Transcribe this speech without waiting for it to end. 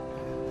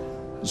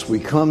As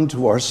we come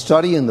to our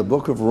study in the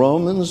book of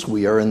Romans,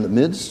 we are in the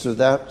midst of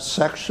that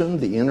section,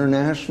 the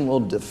international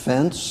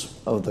defense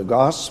of the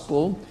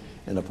gospel.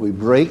 And if we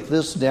break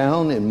this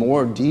down in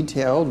more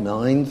detail,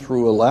 9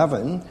 through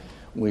 11,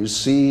 we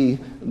see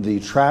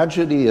the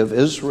tragedy of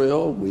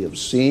Israel. We have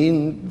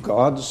seen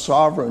God's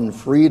sovereign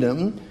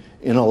freedom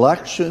in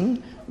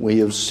election. We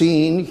have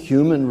seen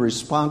human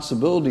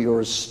responsibility,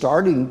 or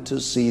starting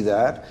to see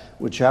that,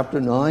 with chapter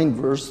 9,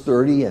 verse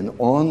 30, and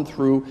on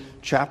through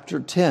chapter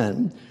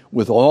 10.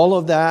 With all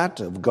of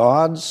that, of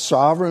God's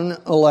sovereign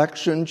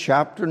election,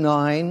 chapter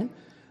 9,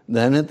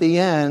 then at the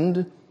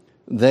end,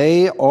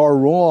 they are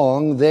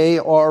wrong, they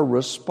are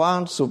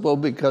responsible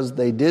because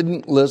they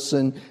didn't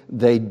listen,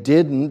 they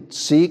didn't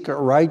seek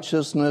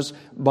righteousness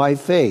by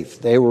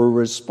faith. They were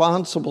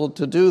responsible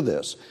to do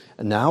this.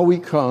 And now we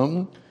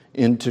come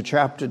into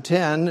chapter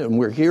 10, and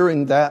we're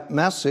hearing that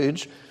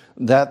message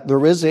that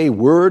there is a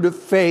word of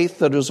faith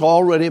that has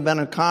already been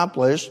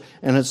accomplished,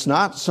 and it's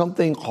not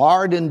something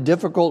hard and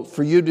difficult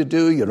for you to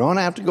do. You don't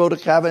have to go to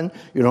heaven.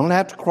 You don't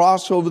have to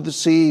cross over the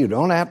sea. You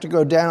don't have to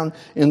go down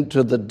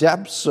into the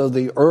depths of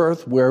the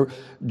earth where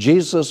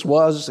Jesus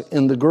was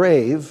in the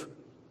grave.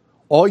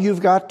 All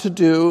you've got to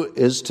do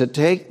is to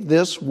take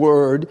this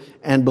word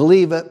and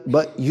believe it,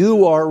 but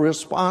you are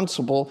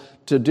responsible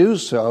to do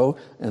so.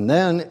 And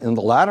then in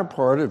the latter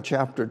part of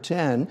chapter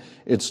 10,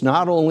 it's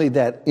not only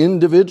that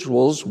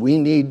individuals we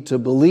need to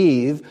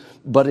believe,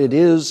 but it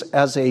is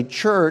as a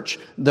church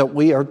that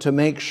we are to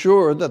make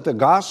sure that the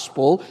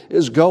gospel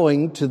is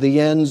going to the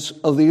ends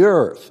of the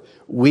earth.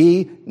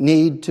 We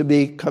need to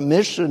be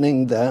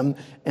commissioning them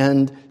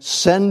and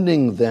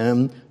sending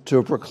them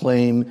to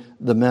proclaim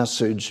the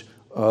message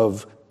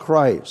of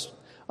Christ.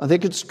 I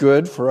think it's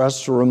good for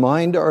us to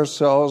remind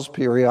ourselves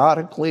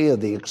periodically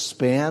of the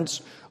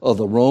expanse of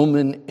the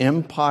Roman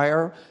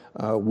Empire,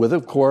 with,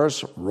 of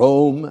course,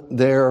 Rome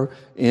there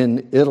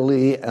in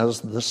Italy as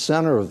the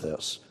center of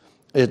this.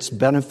 It's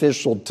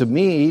beneficial to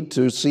me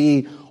to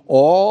see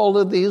all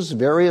of these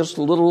various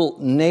little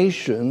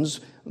nations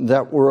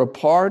that were a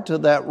part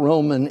of that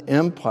Roman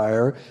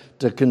Empire,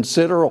 to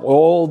consider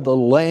all the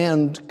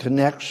land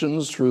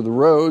connections through the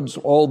roads,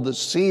 all the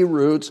sea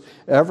routes,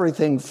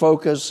 everything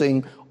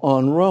focusing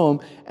on Rome,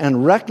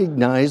 and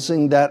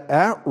recognizing that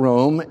at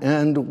Rome,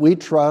 and we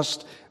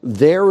trust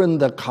there in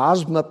the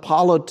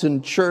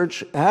cosmopolitan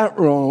church at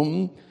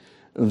Rome,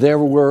 there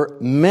were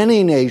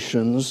many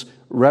nations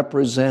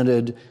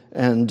represented,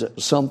 and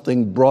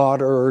something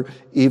broader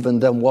even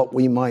than what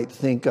we might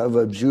think of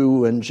a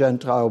Jew and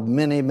Gentile,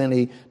 many,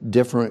 many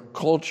different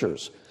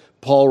cultures.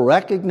 Paul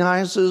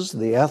recognizes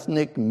the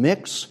ethnic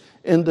mix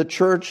in the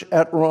church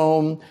at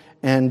Rome,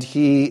 and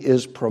he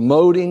is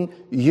promoting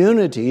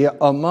unity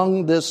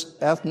among this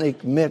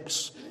ethnic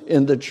mix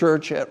in the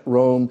church at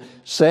Rome,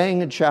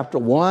 saying in chapter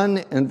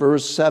 1 and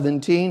verse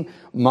 17,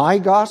 "My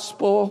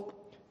gospel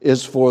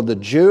is for the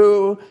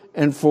Jew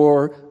and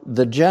for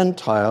the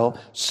Gentile,"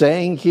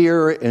 saying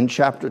here in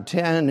chapter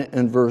 10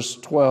 and verse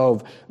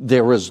 12,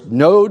 "There is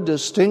no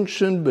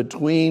distinction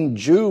between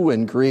Jew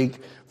and Greek,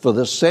 for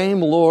the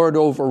same Lord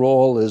over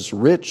all is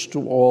rich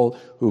to all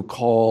who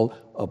call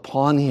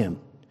upon him."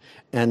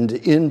 And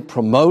in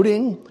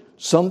promoting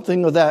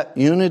something of that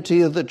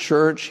unity of the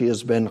church, he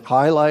has been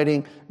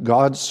highlighting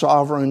God's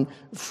sovereign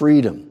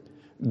freedom.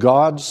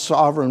 God's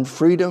sovereign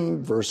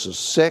freedom, verses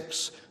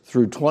 6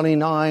 through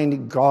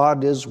 29,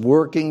 God is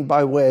working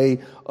by way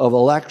of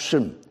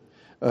election.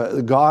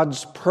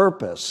 God's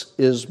purpose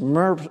is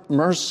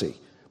mercy,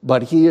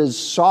 but he is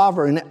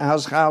sovereign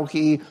as how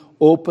he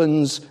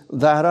opens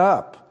that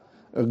up.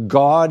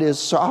 God is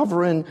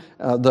sovereign.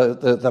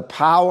 The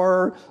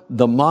power,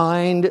 the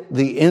mind,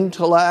 the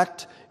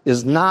intellect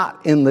is not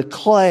in the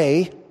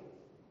clay.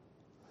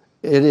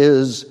 It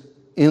is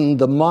in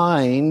the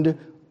mind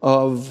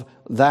of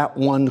that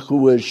one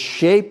who is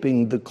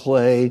shaping the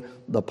clay,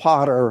 the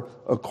potter,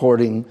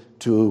 according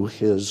to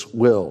his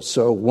will.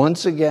 So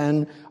once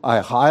again, I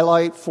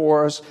highlight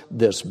for us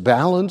this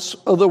balance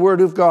of the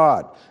Word of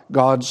God.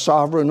 God's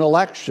sovereign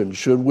election.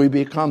 Should we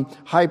become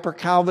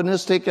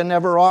hyper-Calvinistic and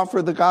never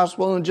offer the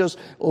gospel and just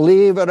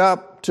leave it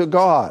up to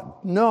God?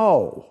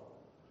 No.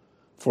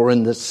 For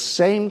in the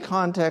same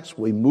context,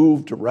 we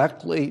move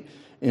directly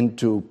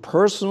into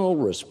personal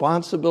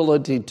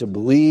responsibility to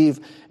believe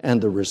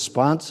and the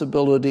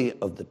responsibility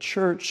of the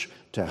church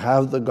to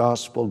have the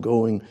gospel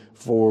going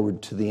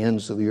forward to the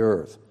ends of the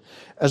earth.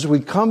 As we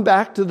come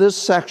back to this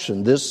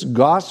section, this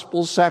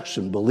gospel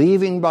section,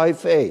 believing by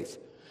faith,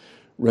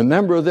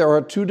 remember there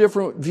are two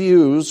different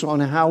views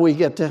on how we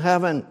get to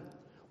heaven.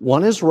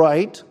 One is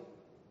right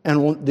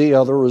and the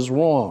other is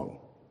wrong.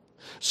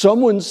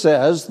 Someone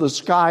says the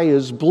sky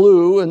is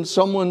blue and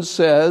someone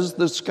says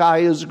the sky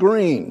is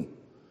green.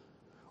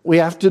 We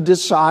have to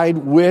decide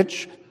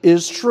which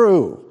is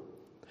true.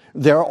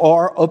 There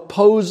are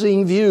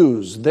opposing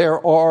views.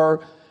 There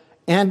are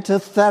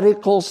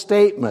antithetical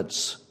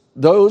statements.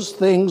 Those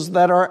things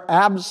that are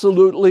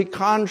absolutely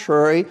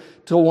contrary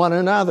to one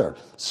another.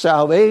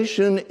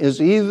 Salvation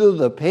is either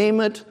the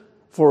payment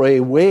for a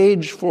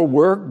wage for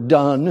work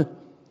done,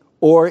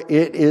 or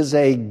it is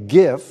a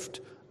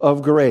gift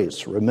of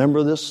grace.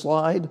 Remember this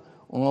slide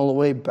all the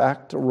way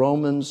back to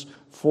Romans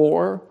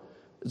 4?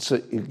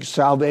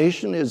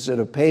 Salvation, is it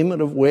a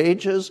payment of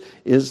wages?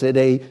 Is it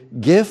a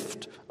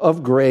gift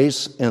of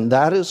grace? And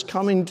that is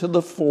coming to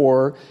the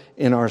fore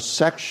in our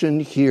section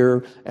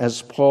here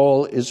as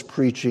Paul is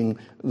preaching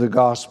the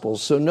gospel.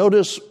 So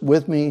notice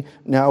with me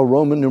now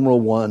Roman numeral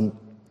 1,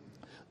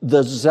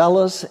 the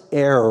zealous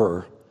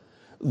error.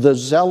 The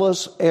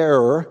zealous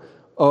error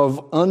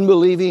of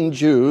unbelieving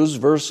Jews,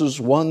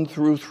 verses 1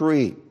 through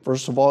 3.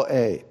 First of all,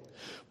 A,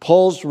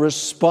 Paul's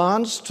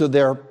response to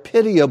their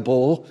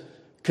pitiable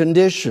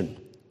condition.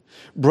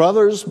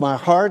 Brothers, my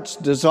heart's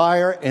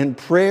desire and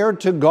prayer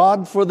to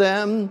God for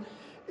them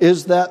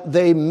is that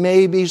they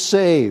may be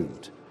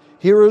saved.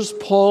 Here is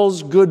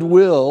Paul's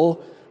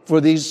goodwill for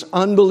these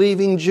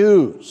unbelieving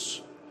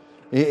Jews.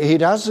 He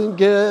doesn't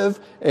give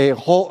a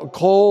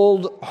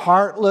cold,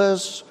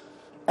 heartless,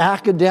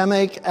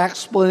 academic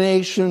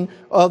explanation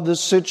of the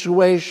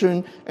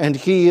situation, and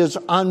he is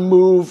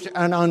unmoved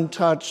and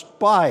untouched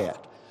by it.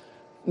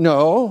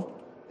 No,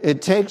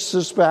 it takes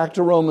us back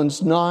to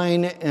Romans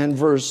 9 and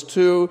verse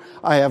 2.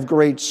 I have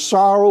great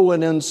sorrow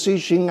and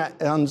unceasing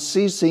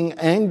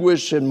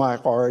anguish in my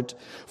heart,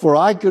 for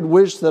I could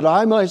wish that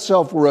I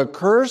myself were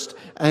accursed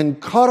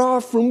and cut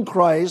off from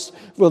Christ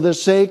for the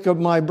sake of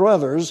my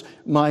brothers,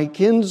 my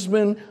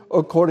kinsmen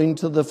according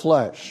to the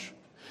flesh.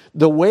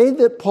 The way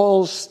that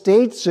Paul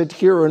states it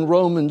here in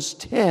Romans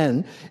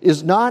 10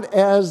 is not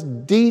as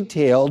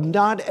detailed,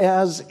 not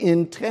as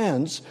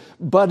intense,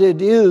 but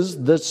it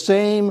is the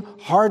same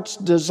heart's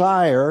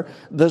desire,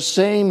 the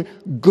same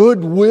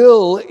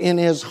goodwill in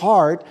his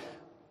heart,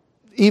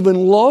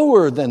 even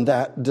lower than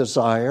that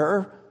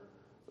desire,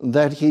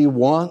 that he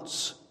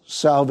wants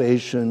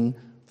salvation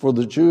for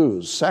the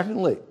Jews.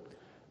 Secondly,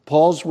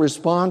 Paul's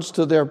response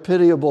to their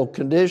pitiable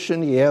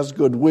condition, he has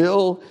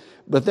goodwill.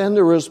 But then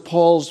there is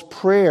Paul's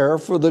prayer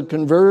for the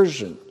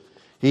conversion.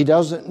 He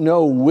doesn't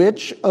know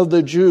which of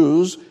the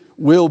Jews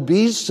will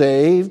be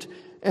saved,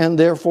 and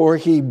therefore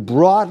he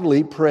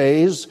broadly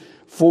prays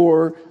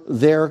for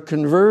their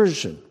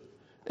conversion.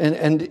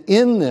 And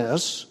in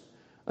this,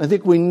 I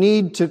think we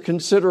need to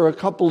consider a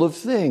couple of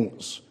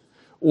things.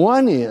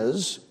 One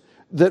is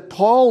that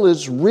Paul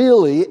is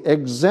really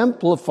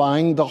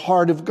exemplifying the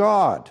heart of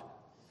God.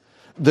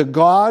 The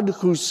God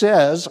who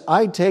says,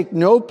 I take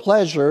no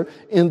pleasure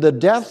in the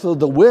death of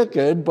the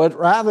wicked, but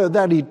rather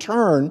that he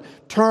turn.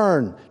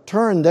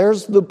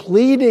 There's the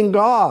pleading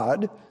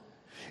God.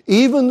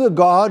 Even the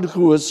God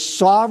who has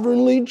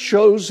sovereignly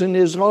chosen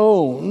his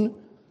own,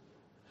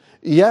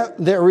 yet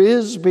there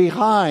is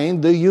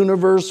behind the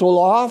universal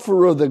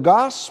offer of the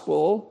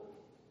gospel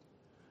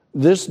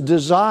this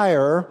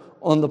desire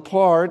on the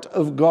part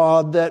of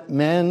God that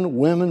men,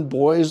 women,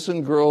 boys,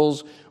 and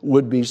girls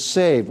would be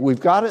saved.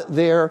 We've got it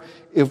there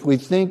if we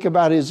think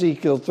about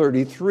Ezekiel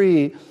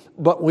 33,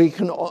 but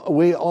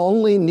we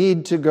only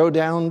need to go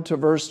down to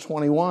verse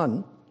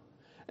 21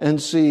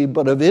 and see,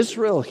 but of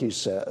Israel, he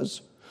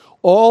says,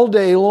 all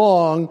day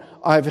long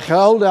I've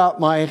held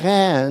out my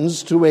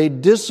hands to a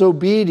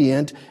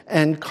disobedient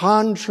and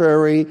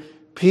contrary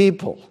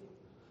people.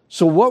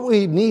 So what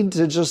we need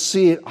to just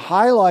see it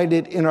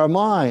highlighted in our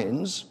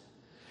minds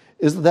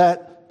is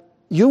that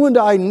you and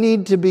I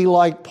need to be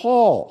like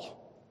Paul.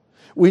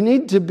 We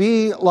need to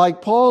be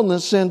like Paul in the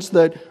sense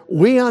that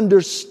we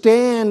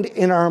understand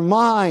in our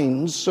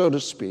minds, so to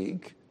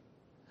speak,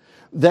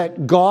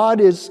 that God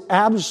is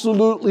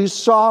absolutely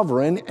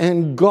sovereign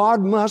and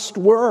God must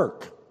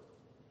work.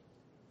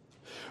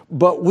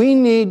 But we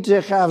need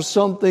to have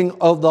something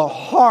of the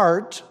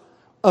heart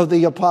of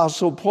the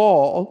Apostle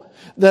Paul,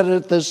 that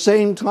at the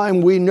same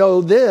time we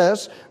know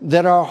this,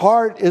 that our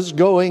heart is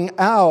going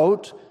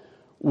out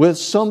with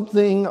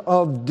something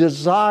of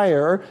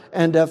desire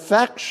and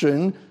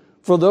affection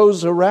for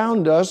those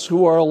around us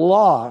who are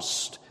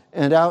lost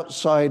and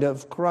outside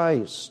of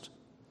Christ.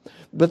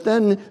 But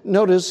then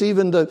notice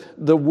even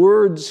the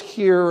words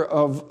here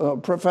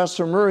of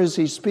Professor Murray as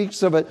he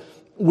speaks of it.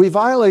 We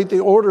violate the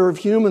order of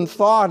human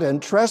thought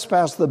and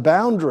trespass the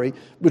boundary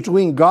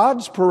between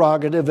God's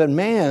prerogative and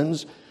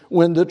man's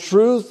when the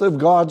truth of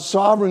God's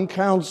sovereign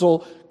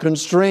counsel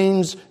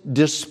constrains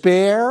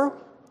despair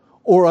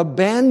or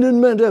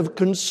abandonment of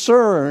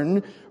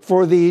concern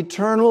for the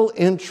eternal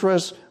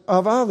interests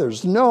of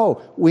others.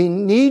 No, we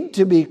need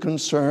to be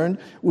concerned.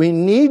 We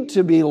need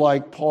to be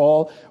like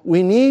Paul.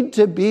 We need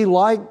to be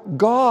like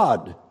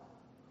God,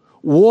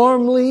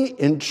 warmly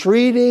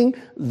entreating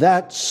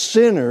that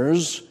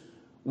sinners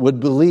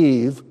would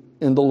believe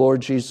in the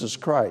Lord Jesus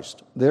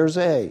Christ. There's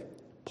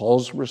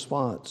Paul's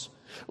response.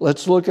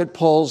 Let's look at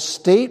Paul's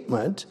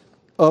statement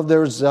of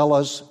their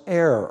zealous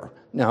error.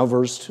 Now,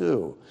 verse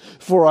 2.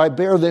 For I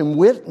bear them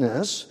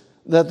witness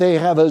that they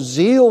have a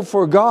zeal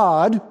for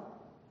God,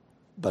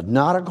 but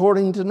not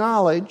according to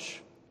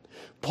knowledge.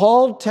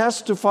 Paul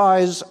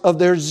testifies of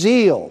their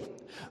zeal.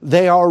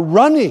 They are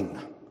running.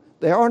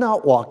 They are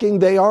not walking,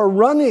 they are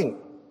running.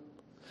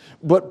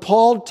 But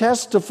Paul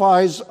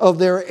testifies of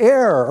their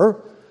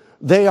error.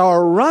 They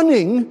are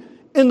running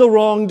in the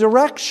wrong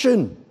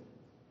direction.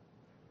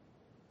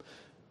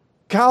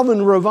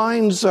 Calvin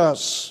reminds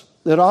us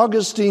that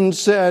Augustine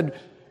said,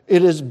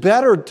 it is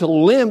better to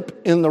limp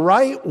in the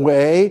right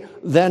way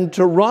than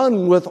to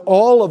run with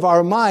all of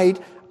our might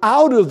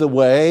out of the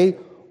way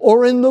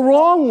or in the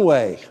wrong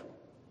way.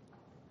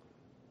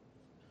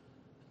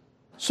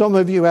 Some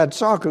of you had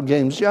soccer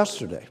games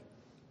yesterday.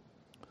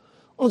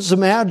 Let's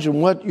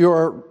imagine what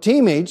your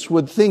teammates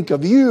would think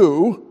of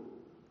you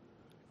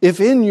if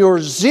in your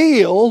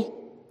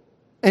zeal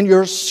and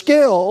your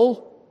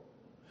skill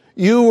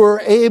you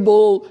were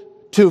able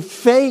to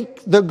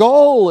fake the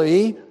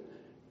goalie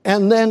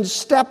and then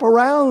step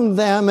around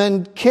them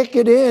and kick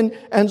it in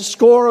and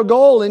score a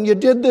goal, and you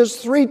did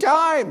this 3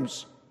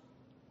 times.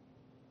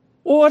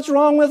 Well, what's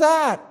wrong with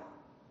that?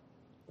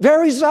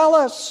 Very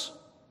zealous.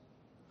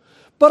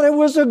 But it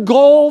was a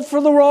goal for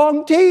the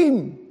wrong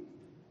team.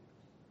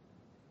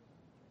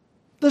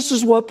 This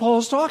is what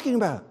Paul's talking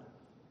about.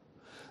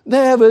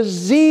 They have a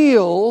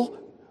zeal,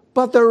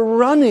 but they're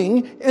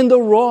running in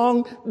the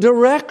wrong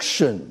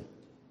direction.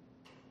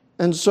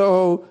 And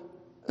so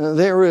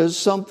there is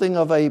something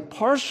of a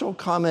partial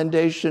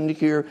commendation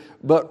here,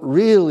 but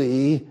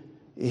really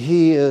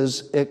he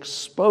is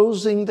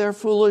exposing their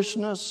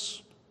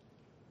foolishness.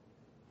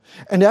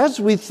 And as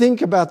we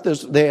think about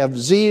this, they have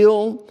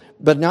zeal,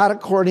 but not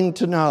according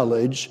to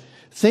knowledge.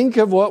 Think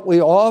of what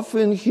we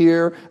often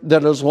hear,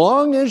 that as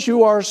long as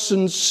you are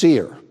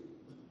sincere,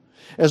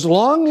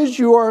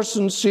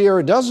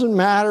 it doesn't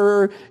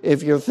matter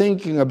if you're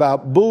thinking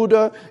about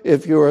Buddha,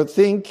 if you're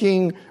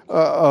thinking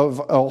of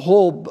a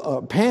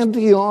whole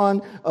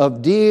pantheon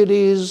of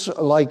deities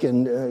like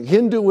in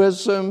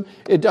Hinduism.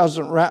 It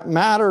doesn't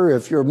matter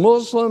if you're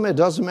Muslim. It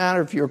doesn't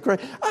matter if you're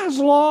Christian. As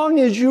long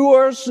as you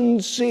are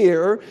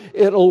sincere,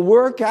 it'll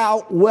work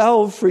out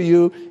well for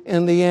you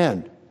in the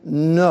end.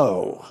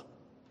 No.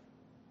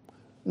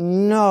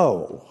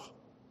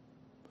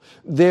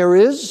 There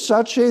is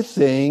such a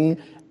thing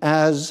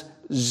as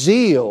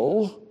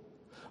zeal,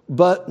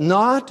 but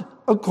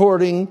not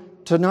according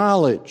to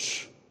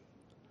knowledge.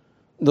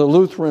 The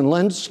Lutheran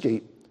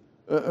Lenski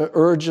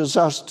urges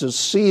us to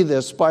see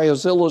this by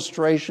his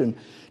illustration.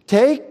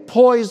 Take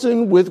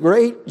poison with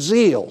great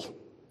zeal.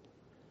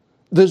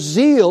 The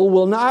zeal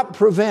will not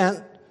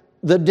prevent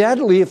the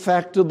deadly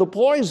effect of the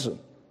poison.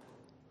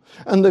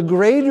 And the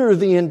greater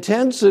the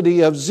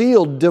intensity of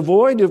zeal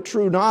devoid of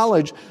true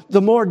knowledge, the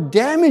more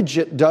damage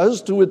it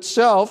does to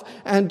itself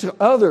and to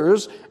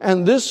others.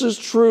 And this is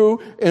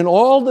true in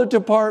all the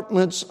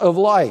departments of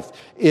life.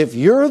 If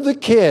you're the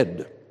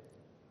kid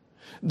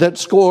that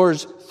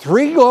scores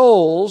 3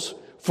 goals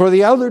for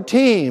the other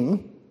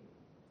team,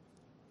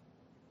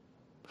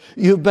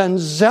 you've been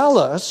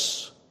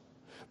zealous,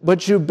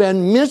 but you've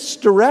been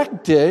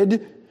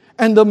misdirected.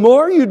 And the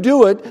more you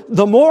do it,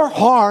 the more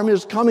harm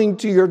is coming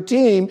to your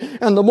team,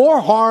 and the more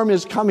harm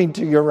is coming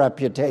to your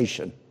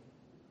reputation.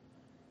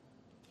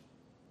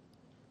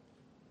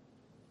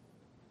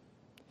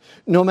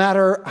 No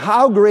matter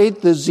how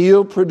great the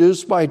zeal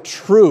produced by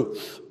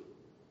truth,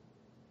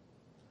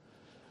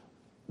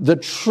 the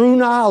true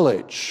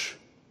knowledge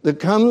that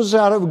comes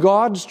out of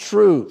God's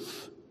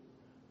truth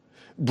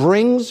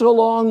brings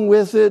along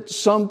with it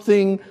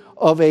something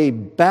of a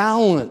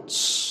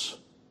balance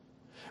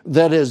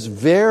that is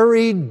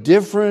very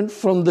different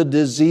from the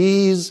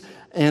disease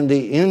and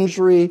the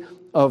injury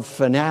of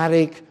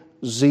fanatic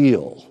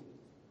zeal.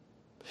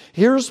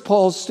 Here's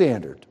Paul's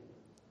standard.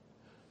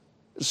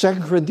 2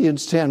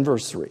 Corinthians 10,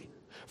 verse 3.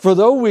 For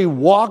though we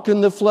walk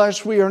in the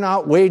flesh, we are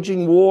not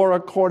waging war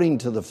according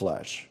to the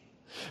flesh.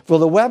 For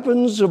the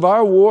weapons of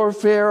our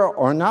warfare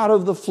are not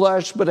of the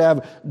flesh, but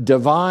have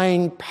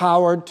divine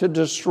power to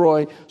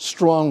destroy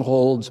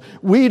strongholds.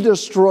 We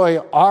destroy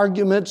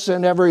arguments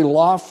and every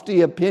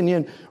lofty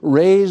opinion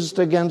raised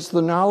against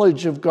the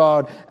knowledge of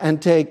God,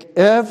 and take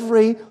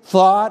every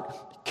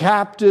thought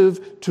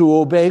captive to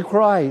obey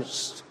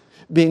Christ,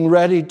 being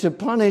ready to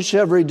punish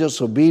every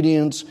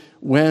disobedience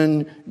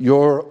when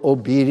your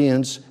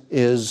obedience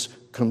is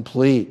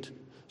complete.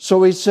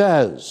 So he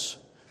says,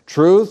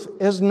 truth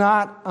is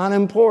not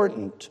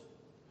unimportant.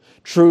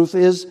 Truth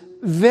is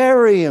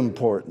very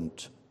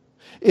important.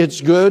 It's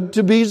good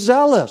to be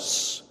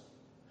zealous,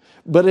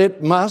 but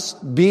it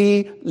must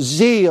be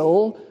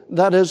zeal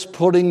that is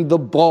putting the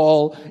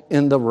ball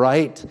in the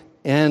right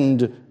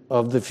end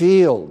of the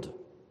field.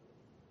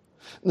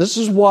 This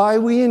is why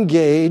we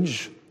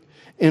engage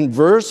in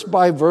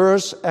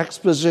verse-by-verse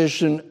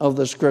exposition of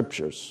the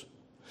Scriptures.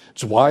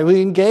 It's why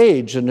we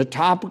engage in a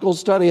topical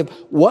study of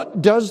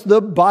what does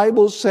the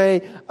Bible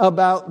say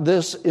about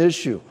this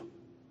issue.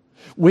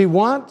 We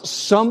want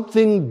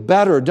something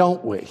better,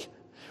 don't we?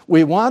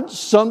 We want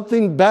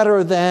something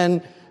better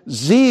than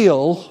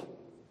zeal,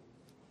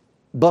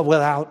 but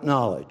without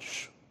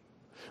knowledge.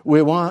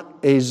 We want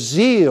a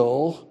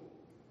zeal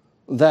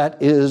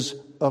that is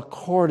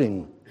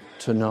according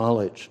to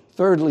knowledge.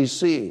 Thirdly,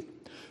 see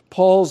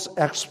Paul's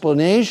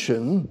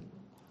explanation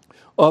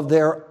of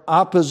their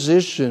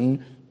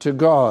opposition to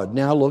God.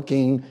 Now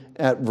looking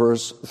at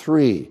verse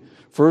 3.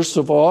 First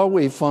of all,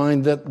 we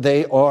find that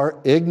they are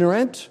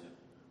ignorant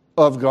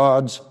of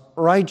God's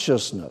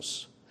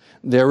righteousness.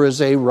 There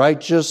is a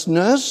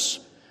righteousness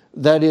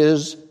that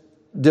is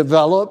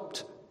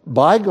developed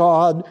by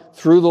God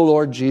through the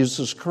Lord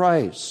Jesus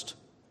Christ.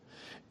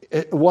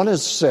 One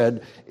has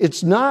said,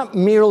 it's not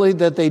merely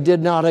that they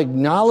did not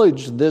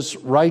acknowledge this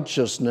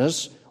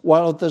righteousness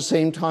while at the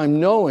same time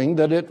knowing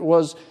that it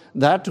was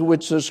that to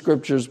which the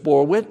Scriptures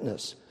bore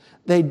witness.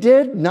 They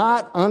did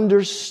not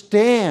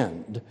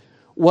understand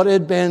what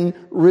had been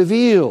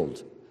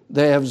revealed.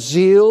 They have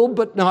zeal,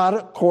 but not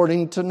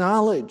according to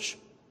knowledge.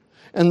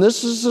 And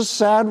this is a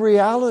sad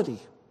reality.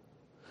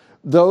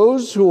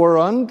 Those who are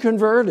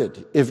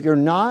unconverted, if you're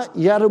not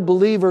yet a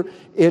believer,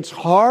 it's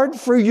hard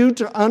for you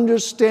to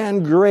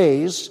understand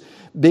grace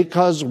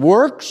because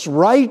works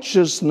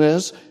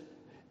righteousness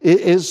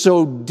is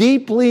so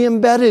deeply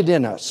embedded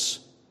in us.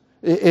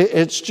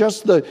 It's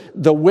just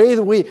the way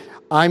that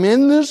I'm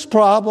in this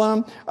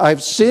problem,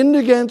 I've sinned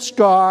against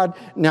God,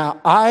 now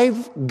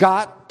I've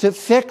got to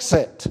fix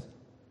it.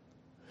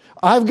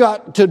 I've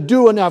got to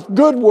do enough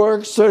good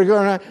works that are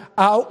going to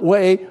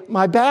outweigh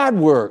my bad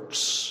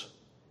works.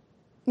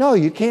 No,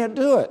 you can't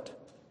do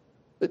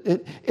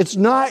it. It's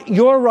not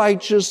your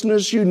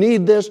righteousness. You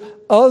need this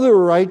other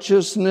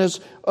righteousness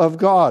of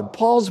God.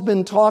 Paul's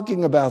been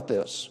talking about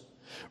this.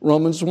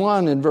 Romans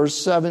 1 in verse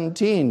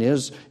 17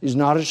 he's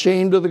not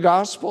ashamed of the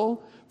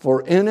gospel,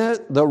 for in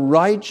it the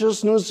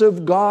righteousness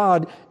of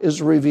God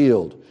is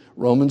revealed.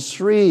 Romans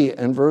 3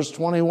 and verse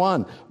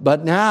 21.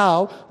 But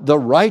now the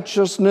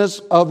righteousness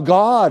of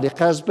God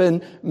has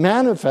been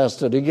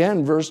manifested.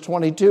 Again, verse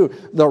 22.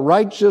 The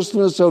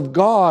righteousness of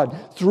God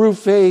through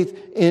faith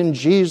in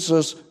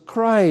Jesus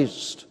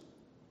Christ.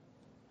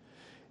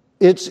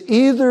 It's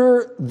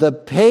either the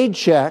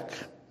paycheck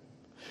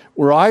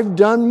where I've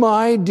done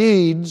my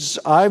deeds,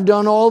 I've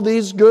done all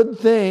these good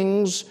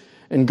things,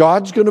 and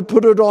God's going to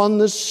put it on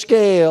the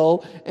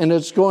scale, and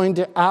it's going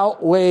to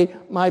outweigh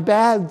my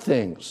bad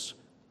things.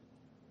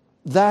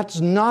 That's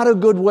not a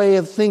good way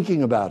of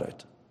thinking about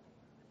it.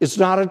 It's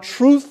not a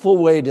truthful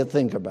way to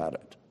think about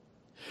it.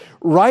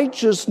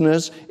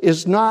 Righteousness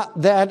is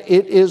not that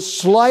it is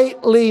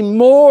slightly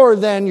more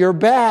than your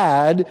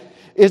bad.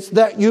 It's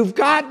that you've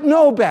got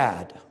no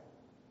bad.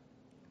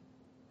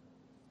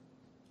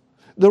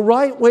 The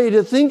right way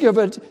to think of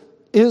it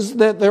is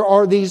that there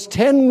are these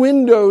 10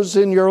 windows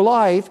in your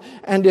life,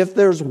 and if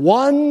there's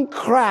one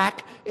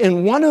crack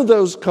in one of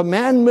those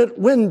commandment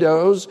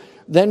windows,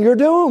 then you're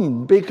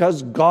doomed,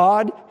 because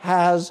God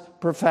has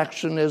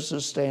perfection as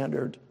the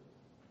standard.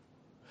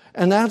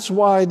 And that's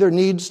why there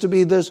needs to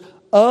be this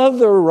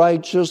other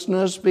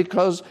righteousness,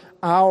 because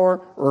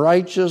our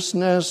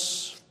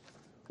righteousness,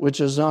 which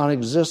is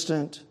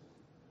non-existent,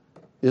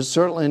 is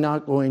certainly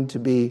not going to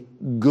be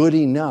good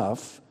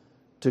enough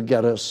to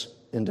get us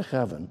into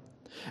heaven.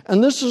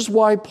 And this is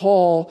why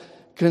Paul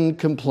can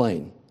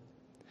complain.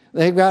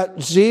 They've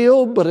got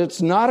zeal, but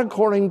it's not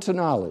according to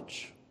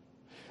knowledge.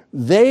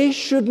 They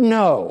should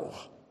know,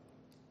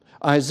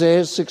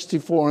 Isaiah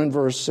 64 and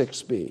verse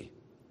 6b,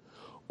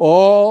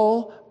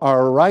 all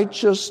our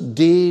righteous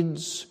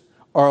deeds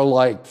are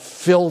like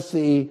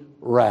filthy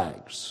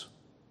rags.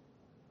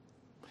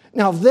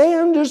 Now, if they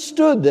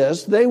understood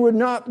this, they would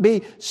not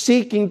be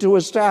seeking to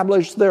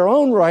establish their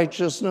own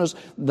righteousness,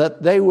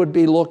 that they would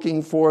be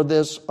looking for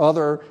this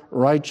other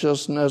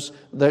righteousness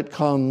that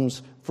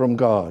comes from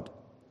God.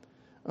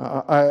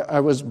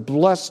 I was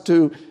blessed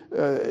to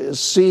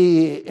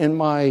see in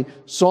my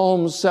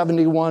Psalm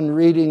 71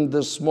 reading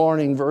this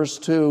morning, verse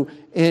 2,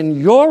 in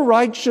your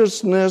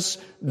righteousness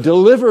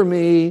deliver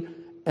me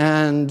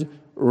and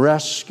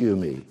rescue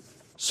me.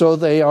 So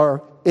they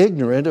are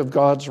ignorant of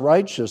God's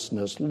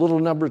righteousness. Little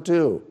number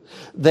 2,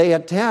 they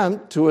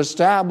attempt to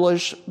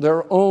establish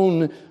their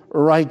own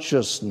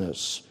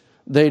righteousness.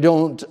 They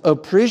don't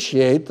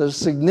appreciate the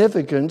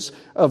significance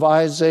of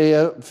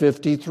Isaiah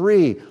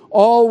 53.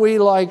 All we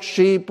like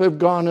sheep have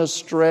gone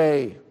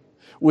astray.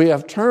 We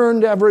have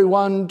turned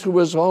everyone to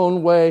his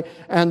own way,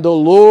 and the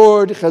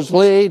Lord has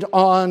laid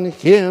on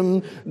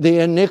him the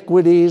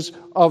iniquities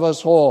of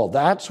us all.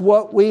 That's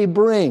what we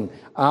bring.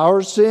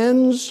 Our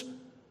sins,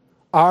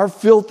 our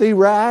filthy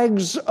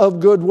rags of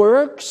good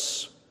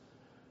works,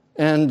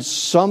 and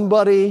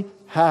somebody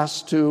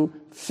has to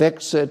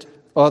fix it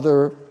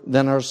other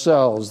than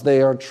ourselves.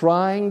 They are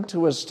trying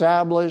to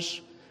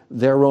establish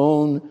their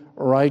own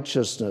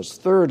righteousness.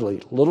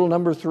 Thirdly, little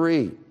number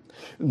 3,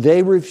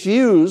 they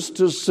refuse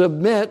to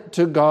submit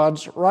to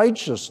God's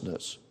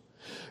righteousness.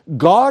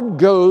 God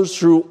goes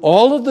through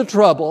all of the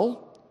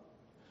trouble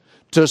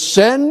to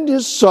send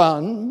his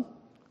Son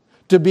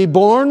to be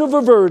born of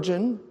a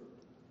virgin.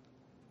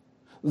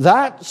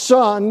 That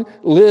Son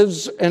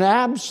lives an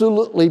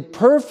absolutely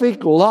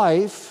perfect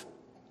life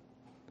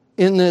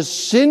in this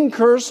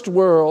sin-cursed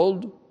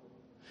world.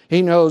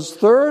 He knows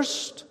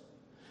thirst.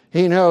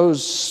 He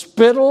knows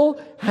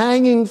spittle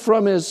hanging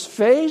from his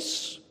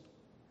face.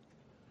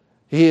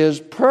 He is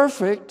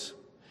perfect.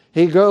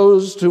 He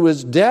goes to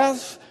his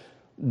death,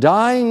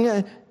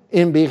 dying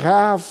in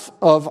behalf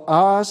of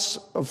us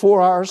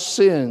for our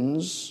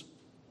sins.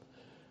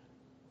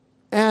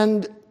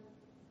 And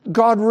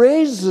God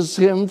raises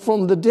him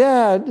from the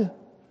dead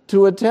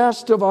to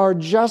attest of our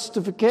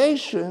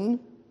justification,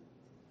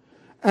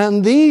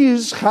 and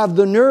these have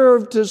the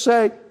nerve to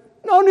say,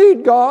 no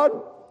need, God.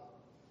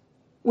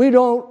 We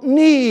don't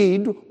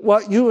need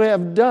what you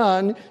have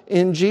done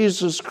in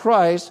Jesus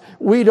Christ.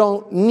 We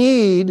don't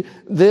need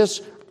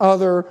this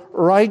other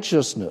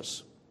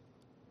righteousness.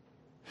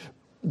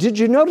 Did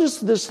you notice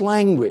this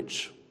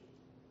language?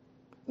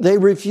 They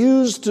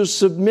refused to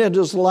submit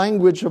as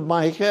language of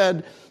my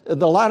head. In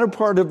the latter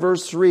part of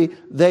verse 3,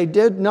 they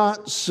did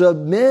not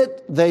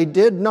submit, they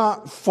did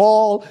not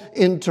fall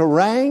into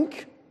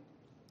rank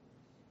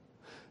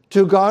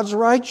to God's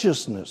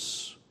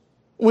righteousness.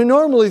 We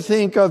normally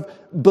think of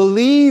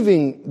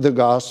believing the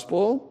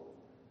gospel.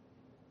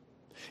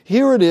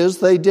 Here it is,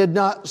 they did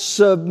not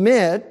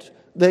submit,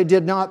 they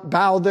did not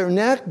bow their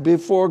neck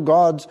before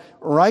God's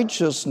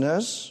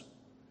righteousness.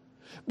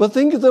 But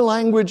think of the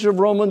language of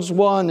Romans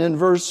 1 in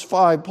verse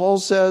 5. Paul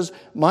says,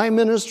 my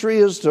ministry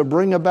is to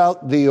bring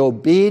about the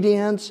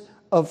obedience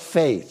of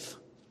faith.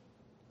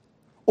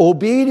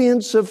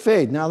 Obedience of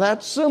faith. Now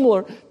that's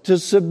similar to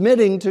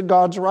submitting to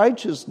God's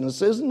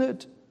righteousness, isn't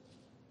it?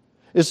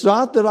 It's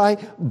not that I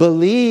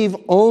believe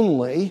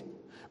only,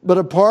 but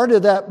a part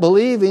of that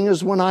believing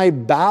is when I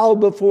bow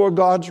before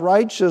God's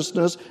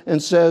righteousness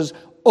and says,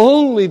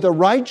 only the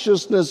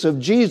righteousness of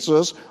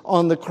Jesus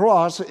on the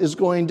cross is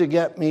going to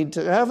get me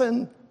to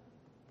heaven.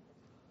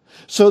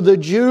 So the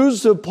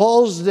Jews of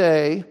Paul's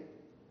day,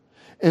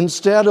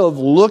 instead of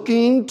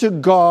looking to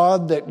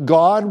God, that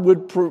God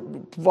would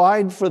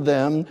provide for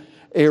them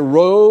a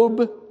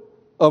robe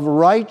of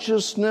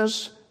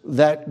righteousness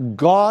that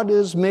God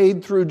has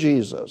made through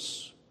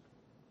Jesus.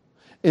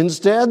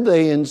 Instead,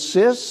 they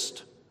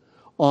insist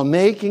on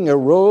making a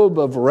robe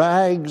of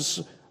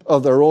rags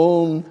of their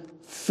own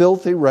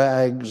filthy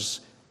rags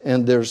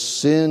and their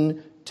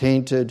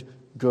sin-tainted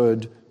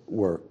good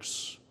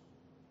works.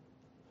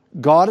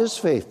 God is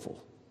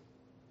faithful.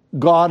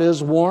 God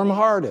is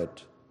warm-hearted.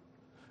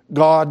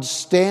 God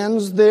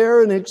stands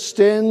there and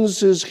extends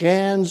his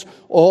hands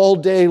all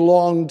day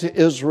long to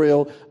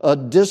Israel, a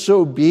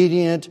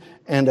disobedient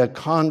and a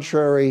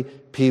contrary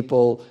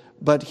people.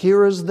 But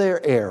here is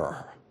their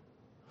error.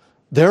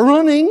 They're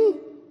running,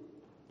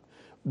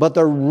 but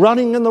they're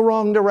running in the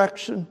wrong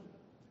direction.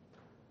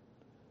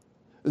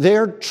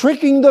 They're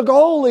tricking the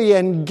goalie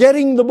and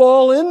getting the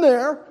ball in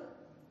there,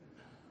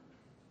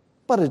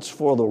 but it's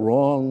for the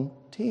wrong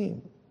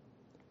team.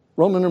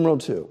 Roman numeral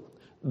 2,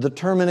 the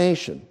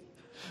termination.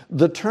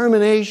 The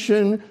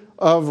termination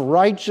of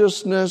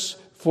righteousness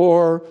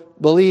for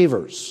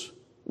believers.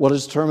 What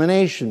does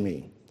termination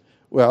mean?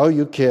 Well,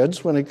 you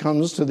kids, when it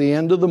comes to the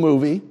end of the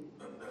movie,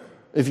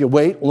 if you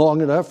wait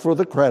long enough for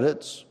the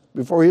credits,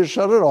 before you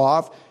shut it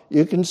off,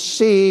 you can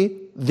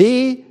see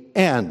the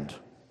end.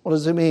 What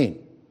does it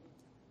mean?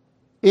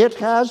 It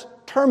has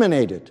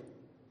terminated.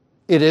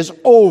 It is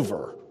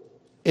over.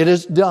 It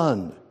is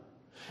done.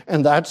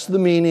 And that's the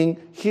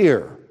meaning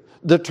here.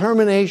 The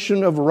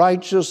termination of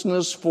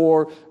righteousness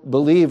for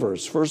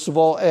believers. First of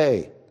all,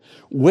 A.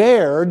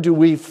 Where do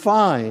we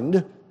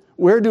find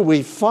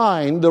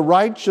the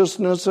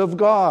righteousness of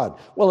God?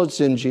 Well,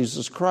 it's in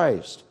Jesus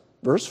Christ.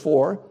 Verse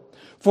 4.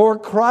 For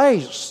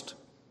Christ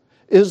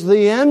is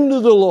the end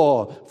of the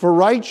law for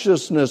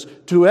righteousness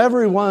to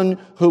everyone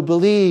who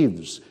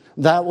believes.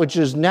 That which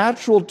is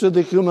natural to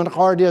the human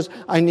heart is,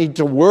 I need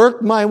to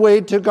work my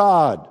way to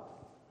God.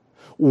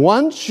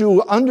 Once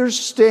you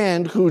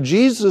understand who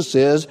Jesus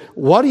is,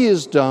 what he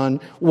has done,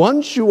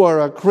 once you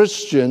are a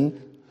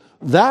Christian,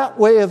 that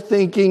way of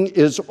thinking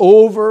is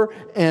over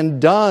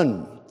and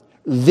done.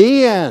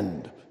 The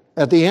end.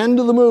 At the end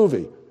of the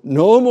movie.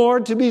 No more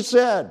to be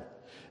said.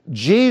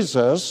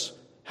 Jesus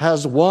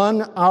has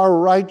won our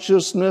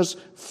righteousness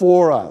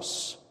for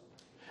us.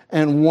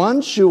 And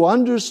once you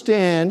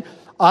understand,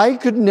 I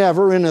could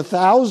never in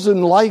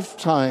 1,000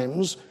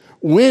 lifetimes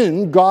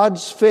win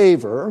God's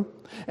favor,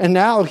 and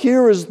now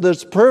here is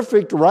this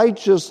perfect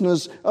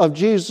righteousness of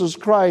Jesus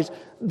Christ,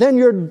 then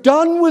you're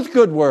done with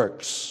good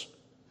works.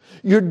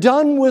 You're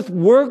done with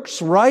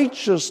works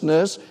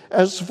righteousness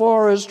as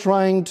far as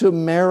trying to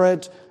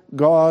merit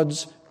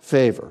God's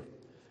favor.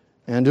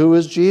 And who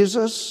is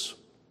Jesus?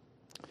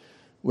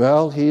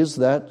 Well, he's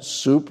that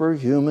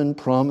superhuman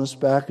promise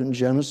back in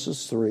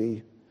Genesis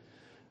 3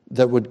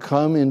 that would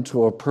come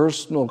into a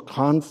personal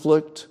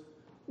conflict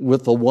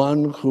with the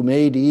one who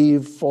made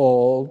Eve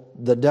fall,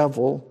 the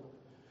devil.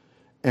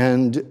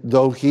 And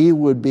though he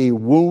would be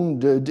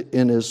wounded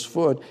in his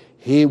foot,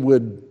 he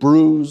would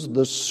bruise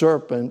the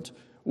serpent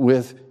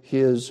with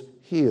his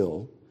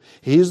heel.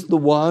 He's the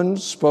one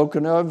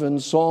spoken of in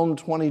Psalm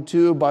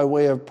 22 by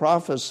way of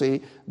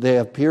prophecy. They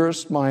have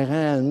pierced my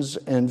hands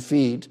and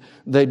feet.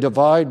 They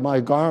divide my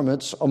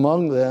garments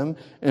among them,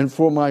 and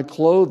for my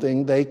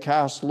clothing they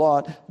cast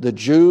lot. The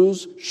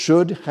Jews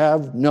should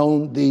have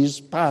known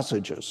these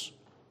passages.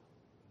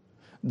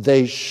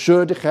 They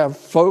should have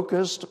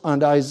focused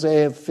on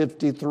Isaiah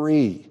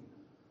 53.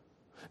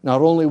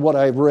 Not only what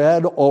I've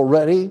read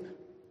already,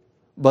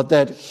 but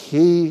that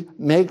he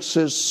makes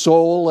his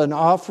soul an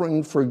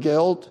offering for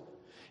guilt.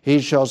 He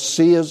shall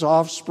see his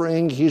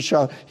offspring.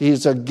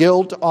 He's a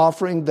guilt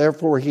offering,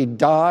 therefore he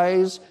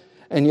dies.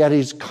 And yet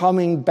he's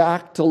coming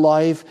back to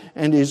life,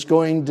 and he's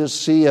going to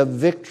see a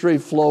victory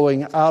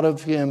flowing out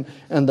of him.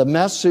 And the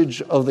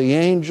message of the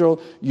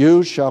angel,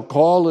 you shall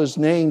call his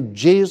name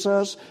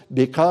Jesus,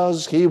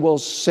 because he will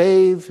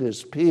save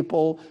his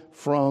people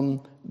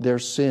from their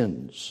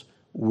sins.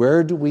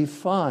 Where do we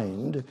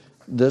find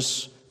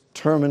this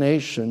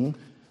termination,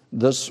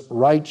 this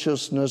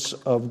righteousness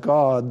of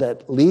God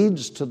that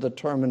leads to the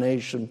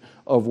termination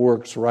of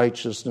works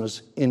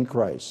righteousness in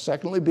Christ?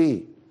 Secondly,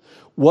 B,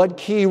 what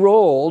key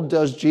role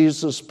does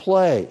Jesus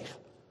play?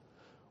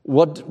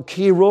 What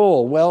key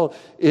role? Well,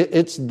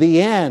 it's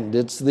the end.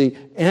 It's the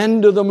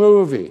end of the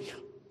movie.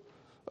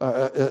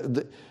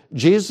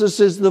 Jesus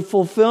is the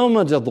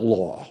fulfillment of the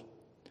law.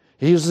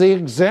 He's the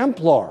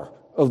exemplar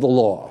of the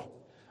law.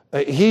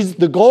 He's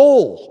the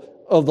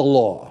goal of the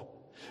law.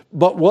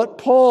 But what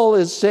Paul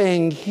is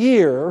saying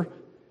here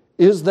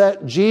is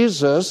that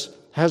Jesus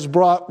has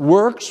brought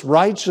works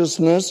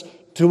righteousness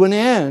to an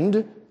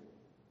end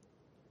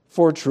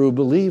for true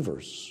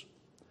believers.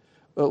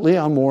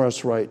 Leon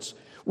Morris writes,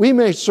 we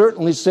may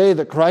certainly say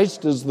that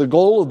Christ is the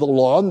goal of the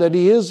law and that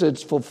he is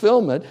its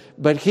fulfillment,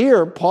 but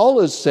here Paul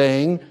is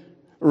saying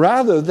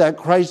rather that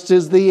Christ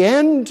is the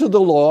end to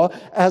the law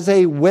as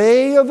a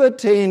way of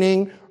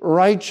attaining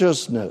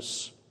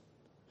righteousness.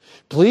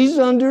 Please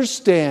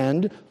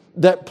understand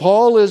that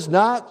Paul is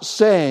not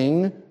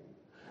saying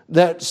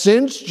that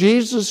since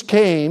Jesus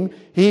came,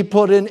 he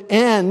put an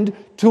end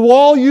to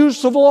all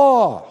use of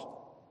law.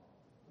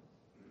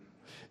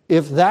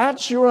 If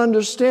that's your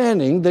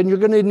understanding, then you're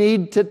going to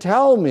need to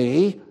tell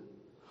me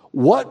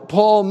what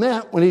Paul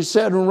meant when he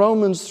said in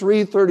Romans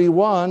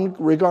 3:31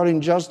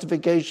 regarding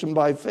justification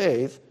by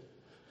faith.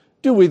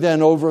 Do we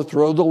then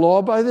overthrow the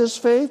law by this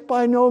faith?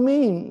 By no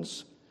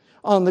means.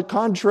 On the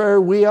contrary,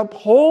 we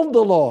uphold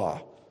the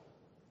law.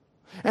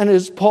 And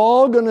is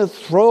Paul going to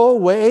throw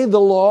away the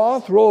law,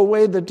 throw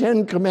away the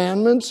 10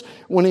 Commandments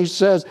when he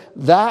says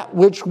that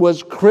which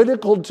was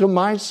critical to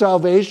my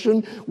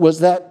salvation was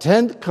that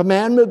 10th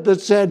commandment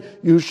that said,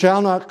 you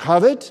shall not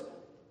covet?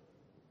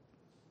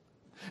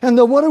 And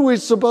then what are we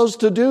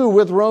supposed to do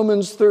with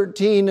Romans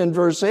 13 and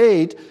verse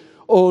 8?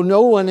 Owe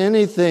no one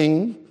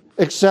anything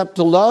except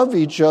to love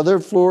each other,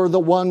 for the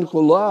one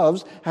who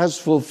loves has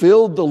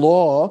fulfilled the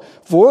law.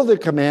 For the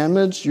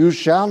commandments, you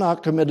shall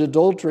not commit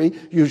adultery,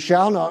 you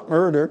shall not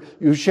murder,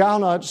 you shall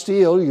not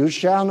steal, you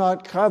shall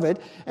not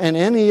covet, and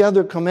any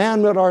other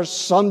commandment are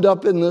summed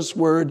up in this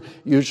word,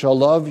 you shall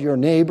love your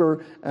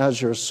neighbor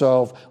as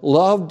yourself.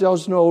 Love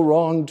does no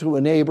wrong to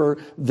a neighbor,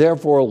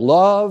 therefore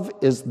love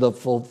is the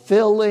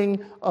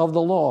fulfilling of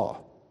the law.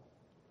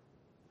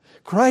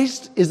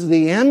 Christ is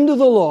the end of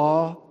the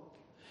law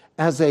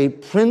as a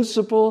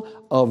principle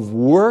of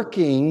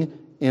working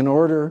in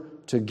order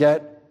to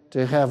get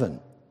to heaven.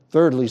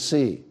 Thirdly,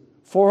 C,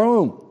 for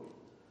whom?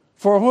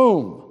 For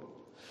whom?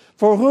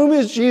 For whom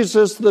is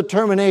Jesus the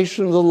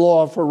termination of the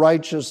law for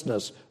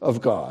righteousness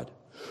of God?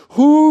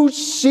 Who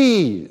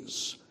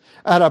sees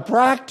at a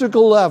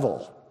practical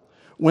level,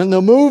 when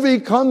the movie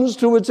comes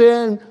to its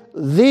end,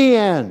 the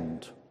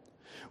end,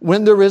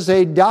 when there is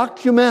a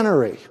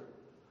documentary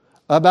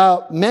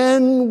about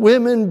men,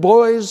 women,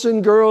 boys,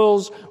 and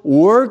girls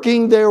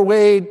working their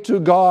way to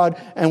God,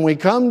 and we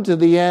come to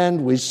the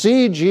end, we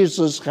see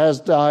Jesus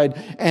has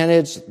died, and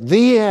it's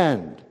the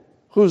end.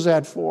 Who's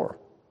that for?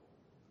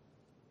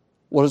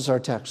 What does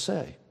our text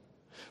say?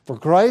 For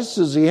Christ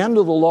is the end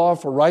of the law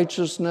for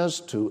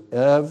righteousness to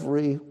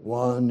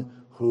everyone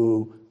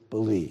who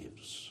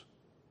believes.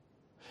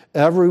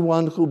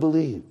 Everyone who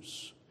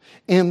believes.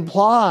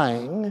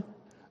 Implying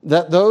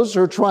that those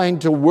who are trying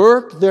to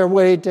work their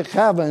way to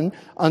heaven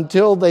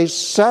until they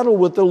settle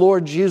with the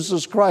Lord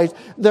Jesus Christ,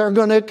 they're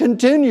going to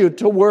continue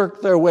to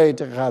work their way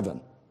to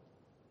heaven.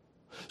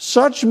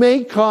 Such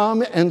may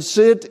come and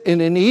sit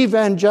in an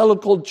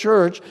evangelical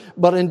church,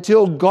 but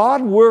until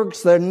God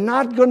works, they're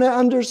not going to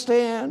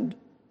understand.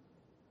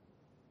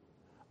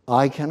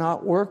 I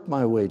cannot work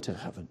my way to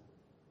heaven.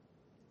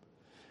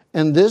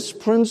 And this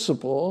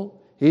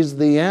principle, he's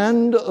the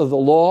end of the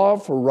law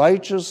for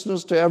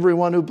righteousness to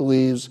everyone who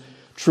believes,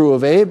 true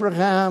of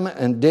Abraham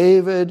and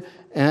David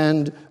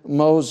and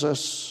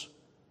Moses.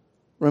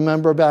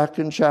 Remember back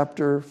in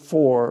chapter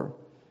 4,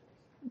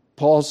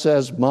 Paul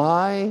says,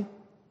 my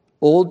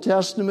Old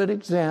Testament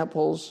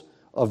examples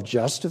of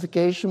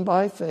justification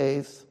by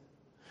faith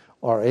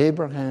are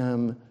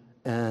Abraham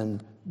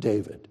and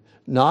David.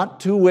 Not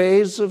two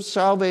ways of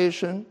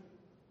salvation,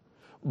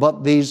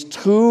 but these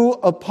two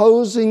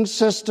opposing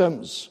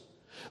systems.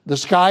 The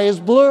sky is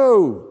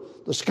blue,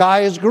 the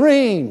sky is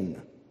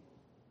green.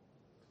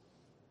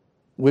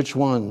 Which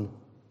one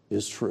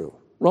is true?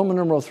 Roman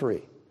numeral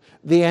 3.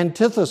 The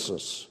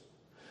antithesis.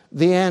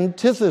 The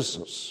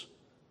antithesis.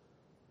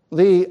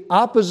 The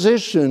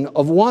opposition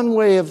of one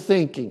way of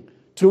thinking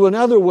to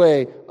another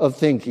way of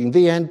thinking.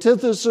 The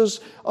antithesis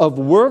of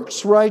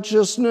works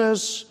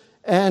righteousness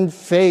and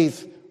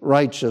faith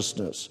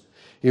righteousness.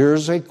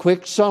 Here's a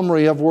quick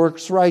summary of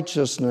works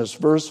righteousness.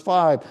 Verse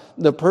 5,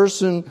 the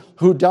person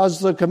who does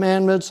the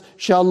commandments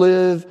shall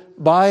live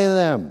by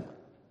them.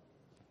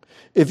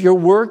 If you're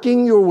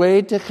working your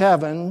way to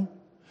heaven,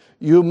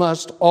 you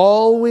must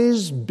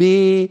always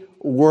be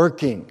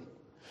working.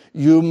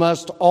 You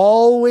must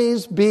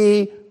always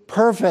be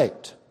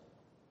perfect.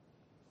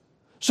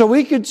 So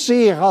we could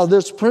see how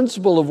this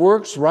principle of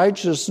works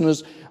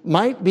righteousness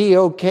might be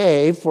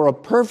okay for a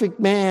perfect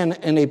man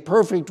and a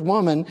perfect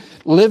woman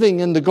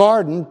living in the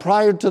garden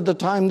prior to the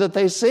time that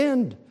they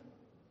sinned.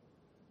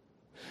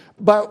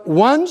 But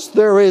once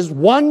there is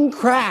one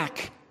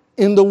crack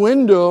in the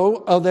window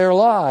of their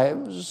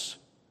lives,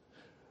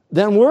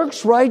 then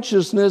works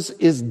righteousness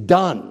is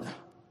done.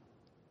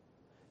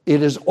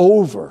 It is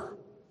over.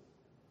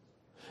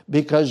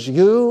 Because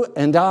you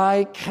and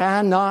I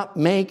cannot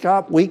make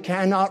up, we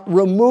cannot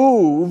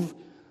remove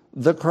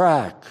the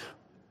crack.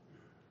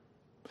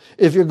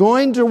 If you're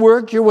going to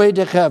work your way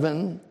to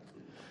heaven,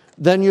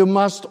 then you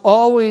must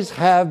always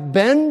have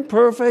been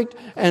perfect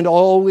and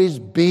always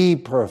be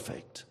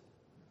perfect.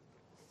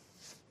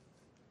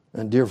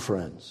 And dear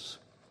friends,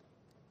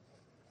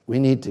 we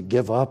need to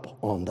give up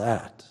on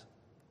that.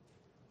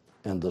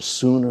 And the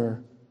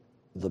sooner,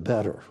 the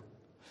better.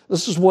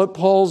 This is what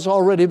Paul's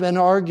already been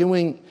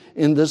arguing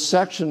in this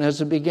section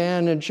as it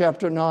began in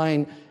chapter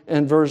 9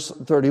 and verse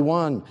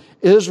 31.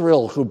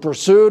 Israel, who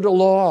pursued a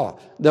law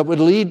that would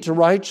lead to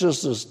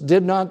righteousness,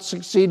 did not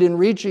succeed in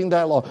reaching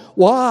that law.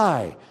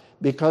 Why?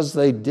 Because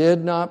they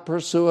did not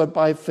pursue it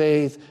by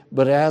faith,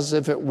 but as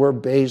if it were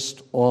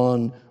based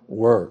on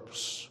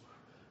works.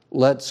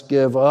 Let's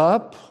give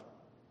up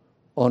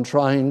on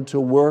trying to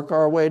work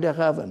our way to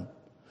heaven.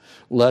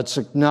 Let's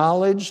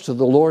acknowledge to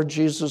the Lord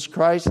Jesus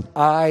Christ,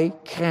 I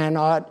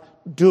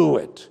cannot do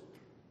it.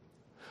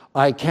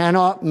 I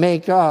cannot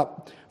make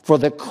up for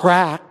the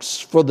cracks,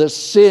 for the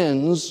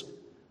sins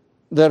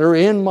that are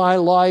in my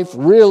life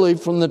really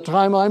from the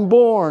time I'm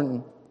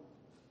born.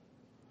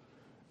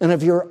 And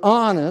if you're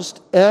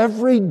honest,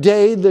 every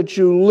day that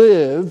you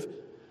live,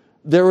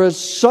 there is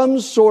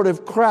some sort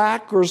of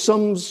crack or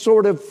some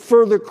sort of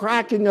further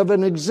cracking of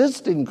an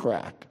existing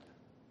crack.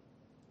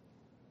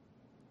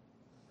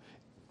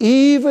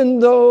 Even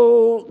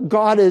though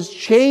God has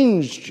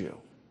changed you,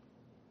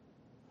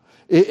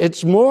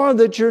 it's more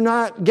that you're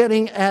not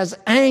getting as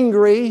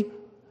angry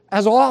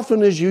as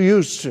often as you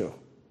used to.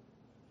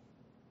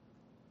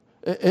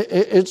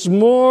 It's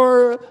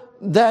more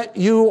that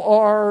you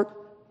are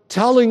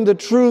telling the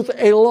truth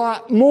a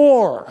lot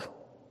more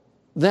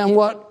than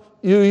what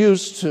you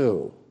used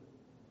to.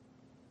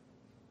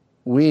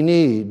 We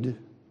need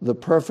the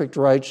perfect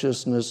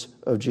righteousness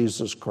of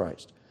Jesus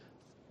Christ.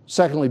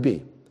 Secondly,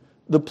 B,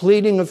 the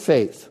pleading of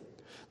faith.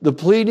 The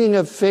pleading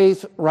of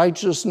faith,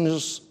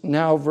 righteousness,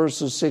 now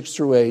verses 6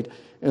 through 8,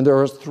 and there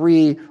are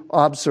three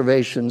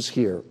observations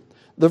here.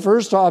 The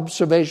first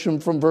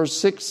observation from verse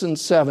 6 and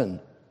 7.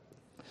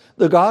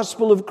 The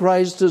gospel of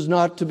Christ is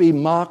not to be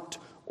mocked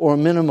or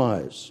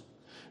minimized.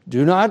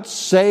 Do not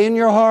say in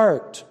your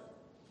heart.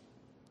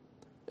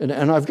 And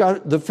I've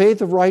got the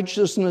faith of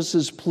righteousness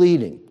is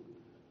pleading.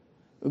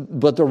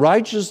 But the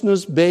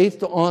righteousness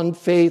based on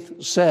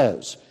faith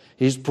says,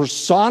 he's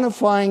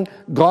personifying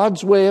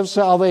God's way of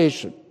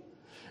salvation.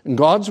 And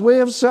God's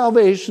way of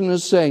salvation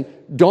is saying,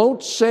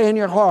 don't say in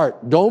your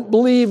heart, don't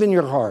believe in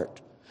your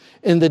heart.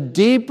 In the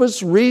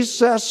deepest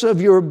recess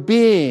of your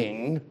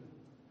being,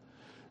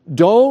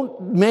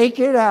 don't make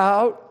it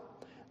out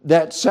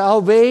that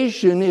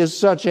salvation is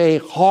such a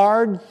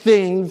hard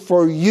thing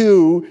for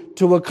you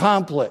to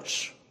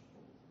accomplish.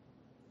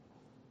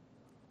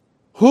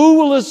 Who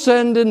will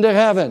ascend into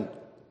heaven?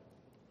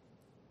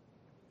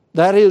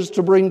 That is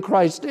to bring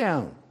Christ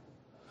down.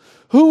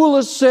 Who will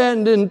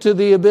ascend into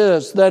the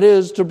abyss? That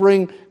is to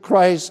bring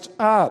Christ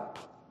up.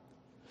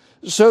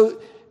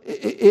 So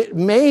it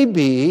may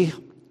be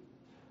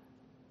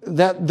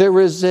that there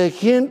is a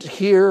hint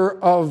here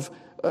of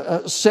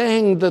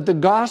saying that the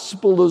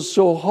gospel is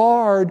so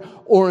hard,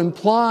 or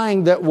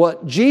implying that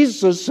what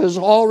Jesus has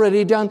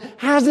already done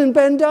hasn't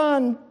been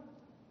done.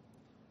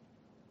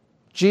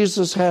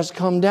 Jesus has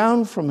come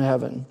down from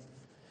heaven.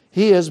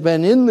 He has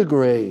been in the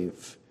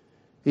grave.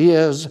 He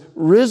has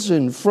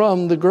risen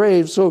from the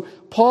grave. So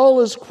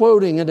Paul is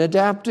quoting and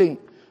adapting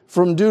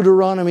from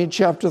Deuteronomy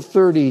chapter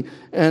 30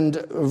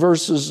 and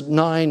verses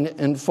 9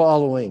 and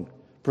following,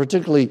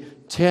 particularly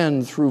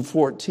 10 through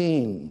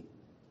 14.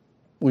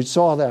 We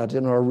saw that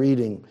in our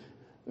reading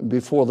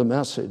before the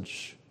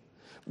message.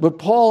 But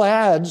Paul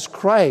adds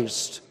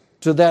Christ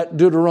to that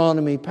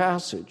Deuteronomy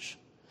passage.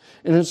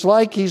 And it's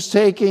like he's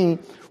taking,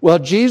 well,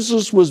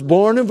 Jesus was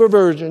born of a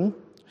virgin.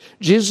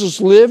 Jesus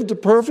lived a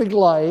perfect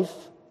life.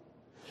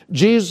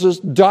 Jesus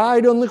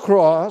died on the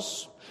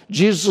cross.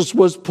 Jesus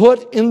was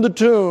put in the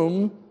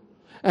tomb.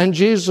 And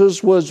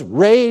Jesus was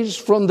raised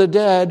from the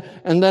dead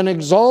and then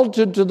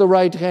exalted to the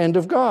right hand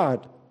of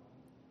God.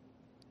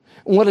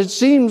 And what it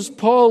seems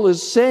Paul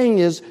is saying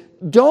is,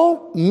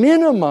 don't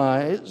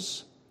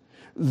minimize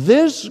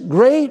this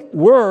great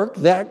work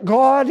that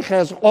God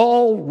has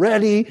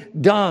already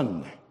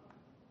done.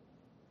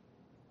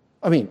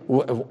 I mean,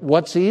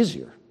 what's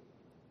easier?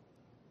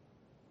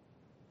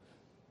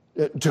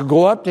 To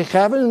go up to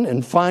heaven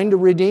and find a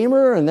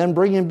Redeemer and then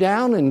bring him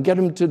down and get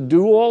him to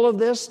do all of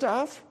this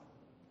stuff?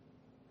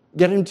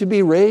 Get him to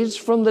be raised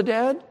from the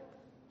dead?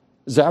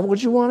 Is that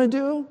what you want to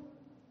do?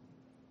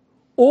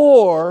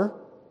 Or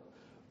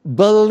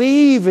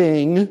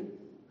believing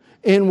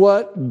in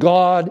what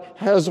God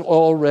has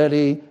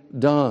already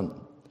done?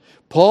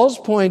 Paul's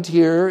point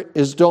here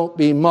is don't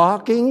be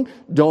mocking,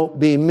 don't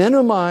be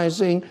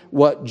minimizing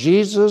what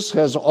Jesus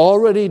has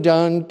already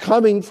done,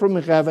 coming from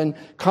heaven,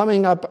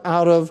 coming up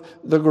out of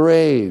the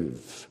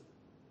grave.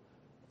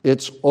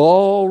 It's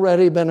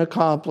already been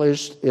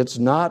accomplished. It's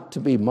not to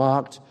be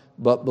mocked,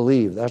 but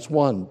believed. That's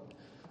one.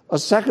 A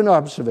second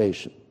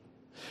observation.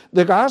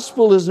 The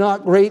gospel is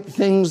not great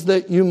things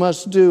that you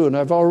must do, and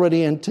I've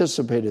already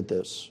anticipated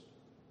this.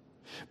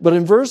 But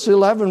in verse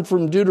 11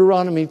 from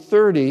Deuteronomy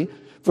 30,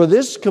 for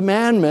this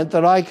commandment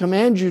that I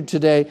command you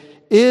today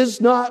is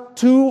not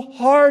too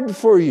hard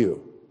for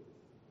you.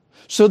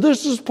 So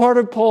this is part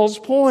of Paul's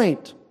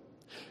point.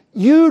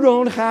 You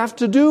don't have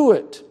to do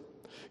it.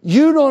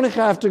 You don't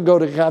have to go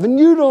to heaven.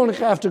 You don't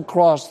have to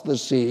cross the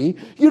sea.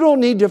 You don't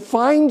need to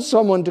find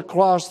someone to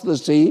cross the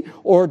sea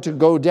or to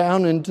go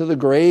down into the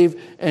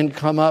grave and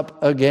come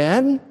up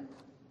again.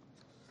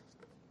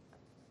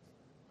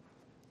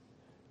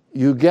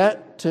 You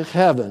get to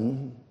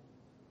heaven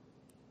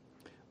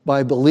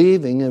by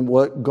believing in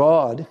what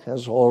God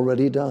has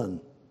already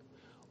done.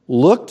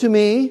 Look to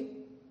me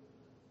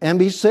and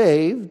be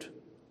saved,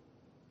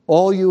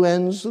 all you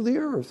ends of the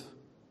earth.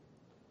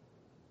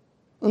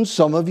 And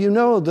some of you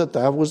know that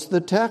that was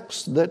the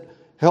text that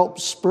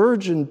helped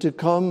Spurgeon to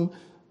come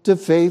to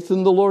faith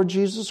in the Lord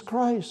Jesus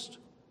Christ.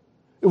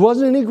 It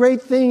wasn't any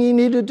great thing he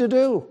needed to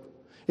do.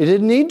 He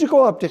didn't need to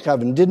go up to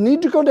heaven, didn't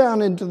need to go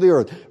down into the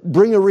earth,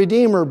 bring a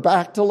Redeemer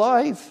back to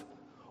life.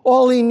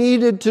 All he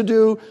needed to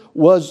do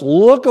was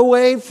look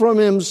away from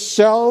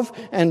himself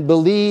and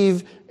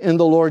believe in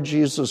the Lord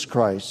Jesus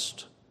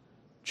Christ.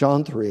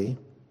 John 3.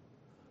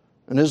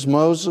 And as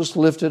Moses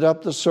lifted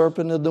up the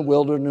serpent in the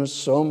wilderness,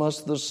 so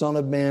must the Son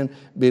of Man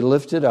be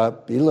lifted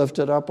up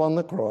on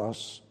the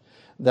cross,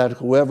 that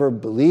whoever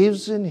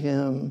believes in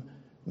him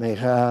may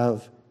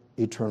have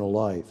eternal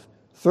life.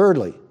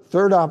 Thirdly,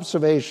 third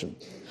observation,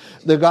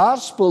 the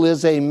gospel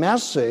is a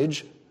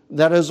message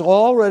that has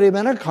already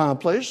been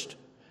accomplished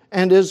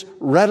and is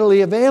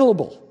readily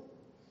available.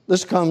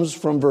 This comes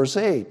from verse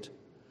 8.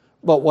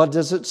 But what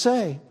does it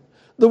say?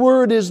 The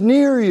word is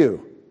near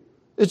you.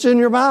 It's in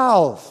your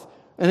mouth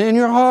and in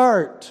your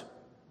heart.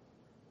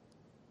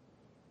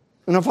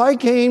 And if I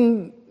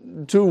came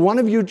to one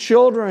of you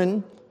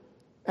children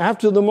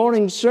after the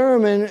morning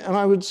sermon and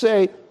I would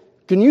say,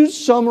 can you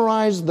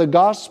summarize the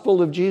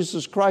gospel of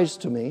Jesus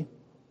Christ to me?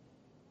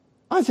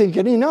 I think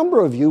any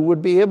number of you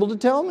would be able to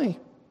tell me.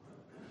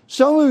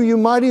 Some of you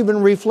might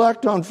even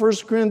reflect on 1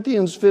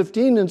 Corinthians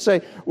 15 and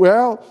say,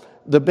 well,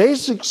 the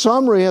basic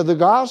summary of the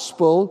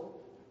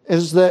gospel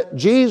is that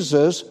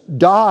Jesus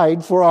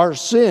died for our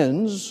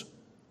sins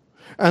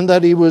and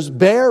that he was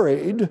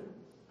buried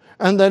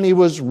and then he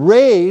was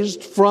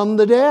raised from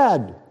the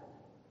dead.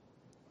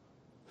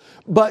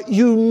 But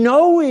you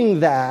knowing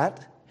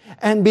that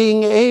and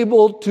being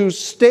able to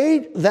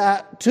state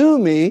that to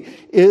me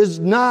is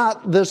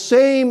not the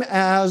same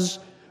as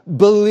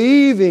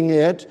believing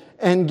it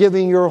and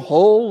giving your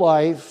whole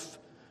life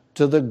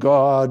to the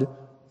God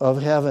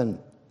of heaven.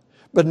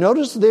 But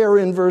notice there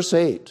in verse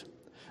 8,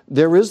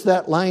 there is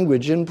that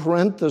language in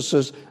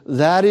parenthesis,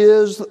 that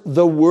is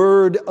the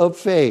word of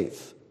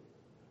faith,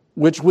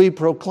 which we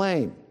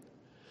proclaim.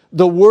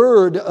 The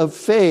word of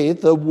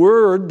faith, the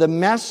word, the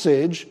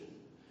message,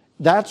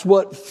 that's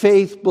what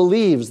faith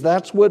believes.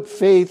 That's what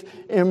faith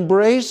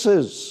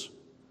embraces.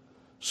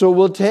 So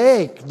we'll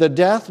take the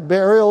death,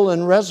 burial,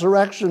 and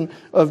resurrection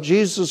of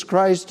Jesus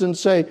Christ and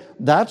say,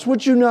 that's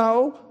what you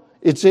know.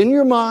 It's in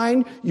your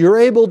mind. You're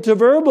able to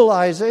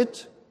verbalize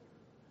it.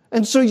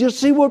 And so you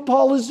see what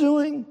Paul is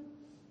doing?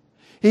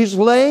 He's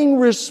laying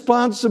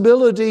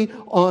responsibility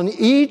on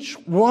each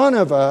one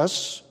of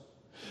us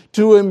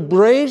to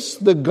embrace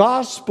the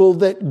gospel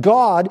that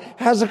God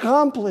has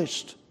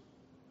accomplished.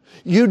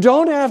 You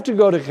don't have to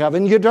go to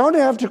heaven. You don't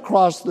have to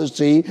cross the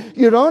sea.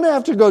 You don't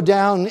have to go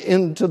down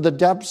into the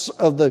depths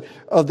of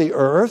the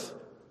earth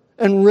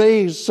and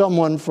raise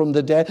someone from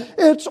the dead.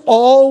 It's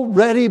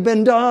already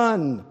been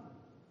done.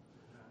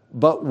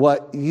 But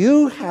what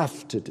you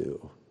have to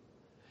do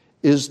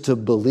is to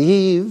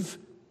believe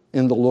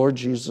in the Lord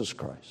Jesus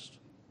Christ.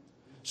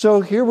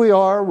 So here we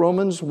are,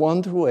 Romans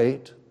 1 through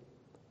 8.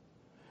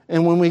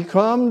 And when we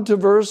come to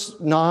verse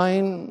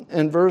 9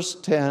 and verse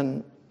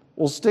 10,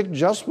 we'll stick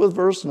just with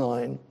verse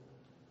 9.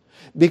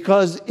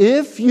 Because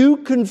if you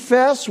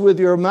confess with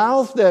your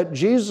mouth that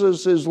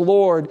Jesus is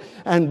Lord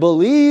and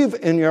believe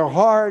in your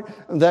heart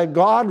that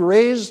God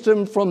raised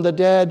him from the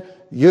dead,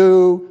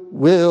 you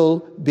will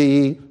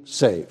be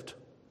saved.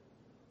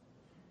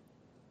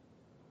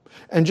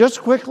 And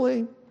just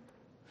quickly,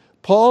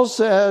 Paul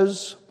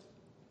says,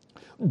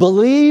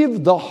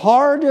 believe the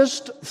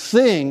hardest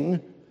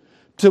thing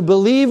to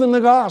believe in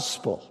the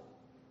gospel.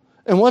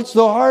 And what's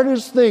the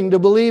hardest thing to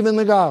believe in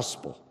the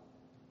gospel?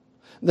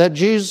 That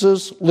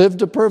Jesus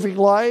lived a perfect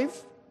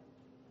life?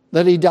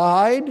 That he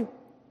died?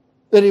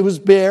 That he was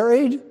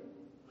buried?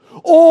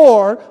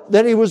 Or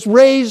that he was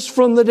raised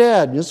from the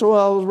dead? You say,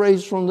 well, I was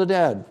raised from the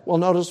dead. Well,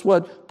 notice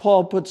what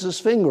Paul puts his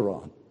finger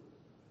on.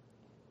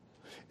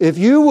 If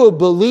you will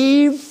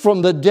believe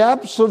from the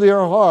depths of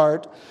your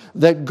heart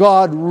that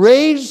God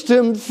raised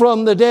him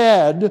from the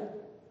dead,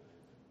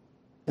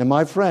 and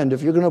my friend,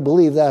 if you're going to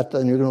believe that,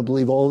 then you're going to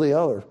believe all the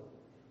other.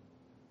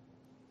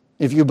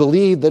 If you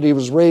believe that he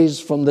was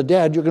raised from the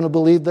dead, you're going to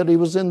believe that he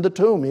was in the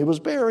tomb, he was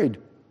buried.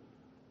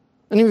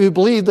 And if you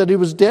believe that he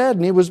was dead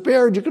and he was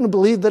buried, you're going to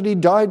believe that he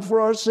died for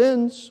our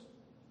sins.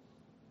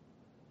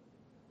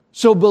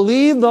 So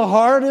believe the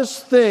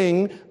hardest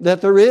thing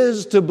that there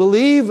is to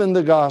believe in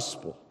the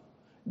gospel.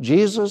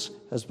 Jesus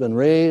has been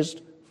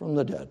raised from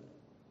the dead.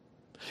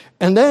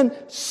 And then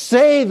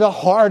say the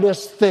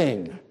hardest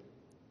thing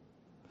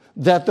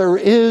that there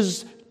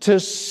is to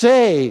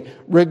say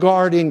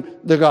regarding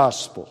the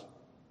gospel.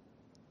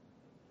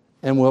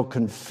 And will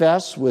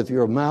confess with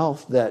your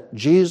mouth that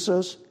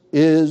Jesus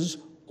is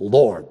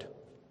Lord.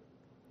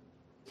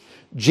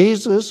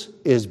 Jesus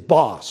is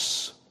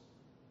boss.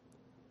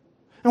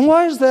 And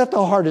why is that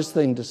the hardest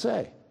thing to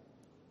say?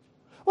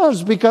 Well,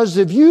 it's because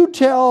if you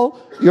tell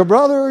your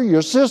brother,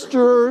 your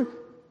sister,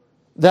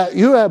 that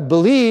you have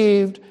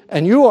believed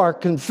and you are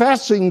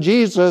confessing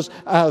Jesus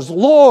as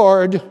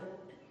Lord,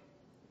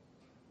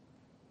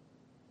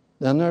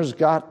 then there's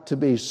got to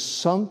be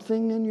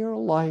something in your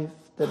life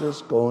that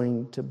is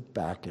going to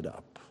back it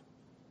up.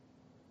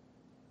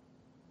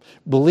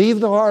 Believe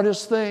the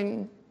hardest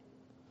thing.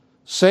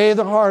 Say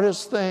the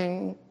hardest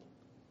thing.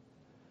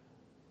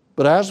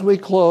 But as we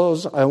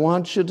close, I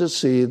want you to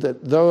see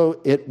that though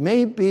it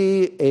may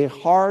be a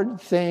hard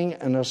thing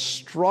and a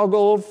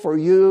struggle for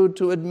you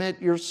to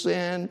admit your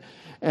sin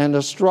and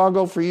a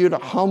struggle for you to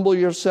humble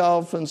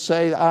yourself and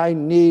say, I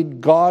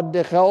need God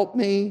to help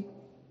me,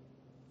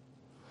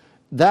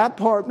 that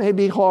part may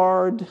be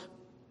hard.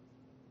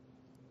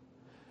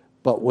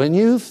 But when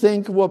you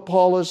think of what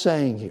Paul is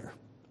saying here,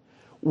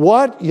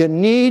 what you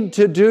need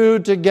to do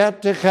to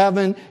get to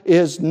heaven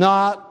is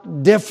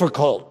not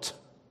difficult.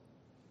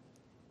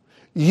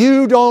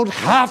 You don't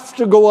have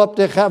to go up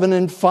to heaven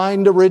and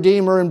find a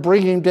Redeemer and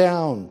bring him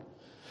down.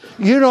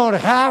 You don't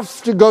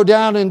have to go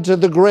down into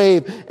the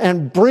grave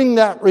and bring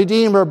that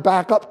Redeemer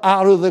back up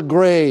out of the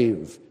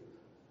grave.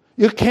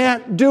 You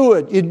can't do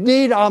it. You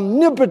need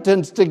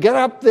omnipotence to get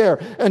up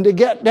there and to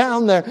get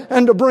down there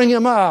and to bring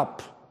him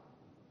up.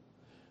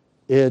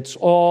 It's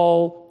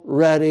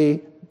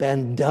already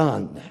been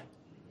done.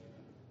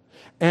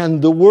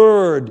 And the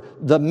word,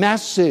 the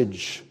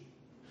message,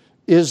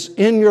 is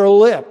in your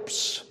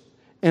lips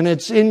and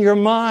it's in your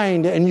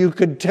mind, and you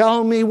could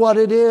tell me what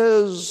it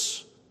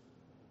is.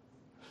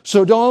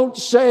 So don't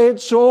say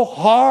it's so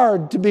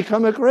hard to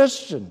become a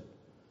Christian.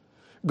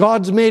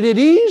 God's made it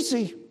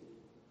easy.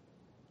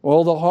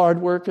 All the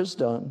hard work is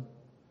done.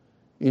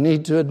 You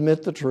need to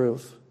admit the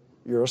truth.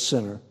 You're a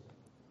sinner.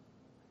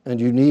 And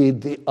you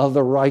need the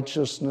other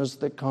righteousness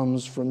that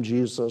comes from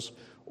Jesus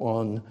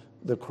on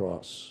the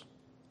cross.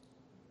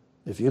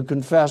 If you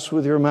confess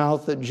with your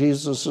mouth that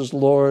Jesus is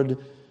Lord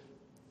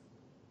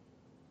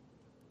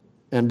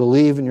and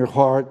believe in your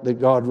heart that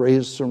God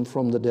raised him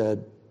from the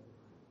dead,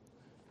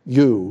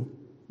 you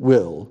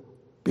will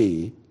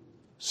be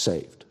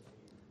saved.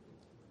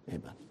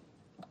 Amen.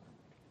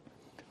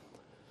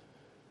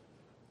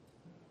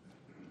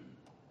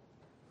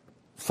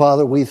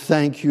 Father, we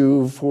thank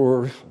you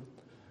for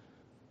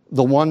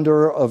the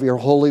wonder of your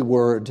holy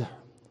word.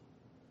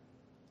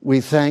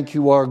 We thank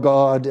you, our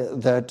God,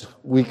 that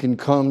we can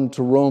come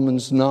to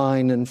Romans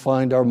 9 and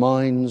find our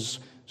minds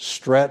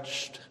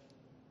stretched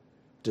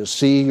to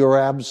see your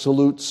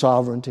absolute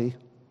sovereignty.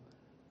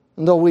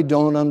 And though we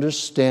don't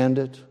understand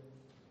it,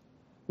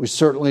 we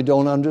certainly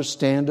don't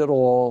understand it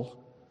all,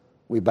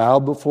 we bow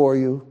before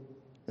you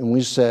and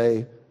we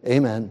say,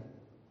 Amen.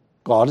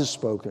 God has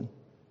spoken.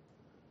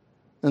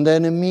 And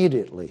then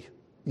immediately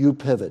you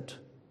pivot.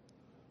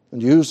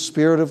 And you,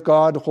 Spirit of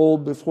God,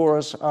 hold before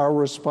us our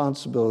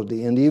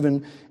responsibility. And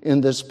even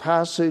in this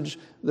passage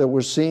that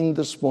we're seeing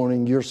this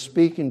morning, you're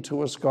speaking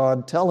to us,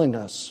 God, telling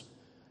us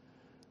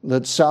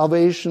that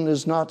salvation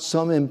is not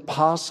some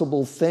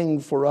impossible thing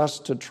for us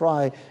to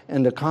try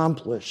and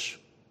accomplish.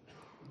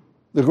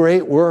 The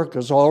great work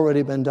has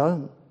already been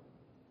done.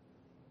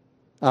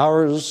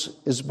 Ours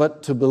is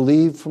but to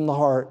believe from the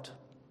heart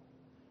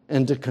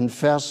and to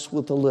confess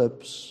with the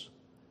lips,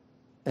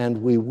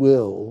 and we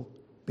will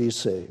be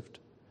saved.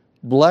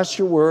 Bless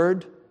your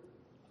word,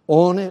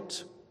 own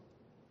it,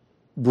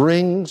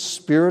 bring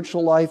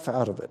spiritual life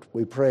out of it.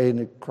 We pray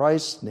in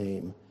Christ's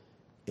name,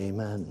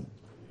 amen.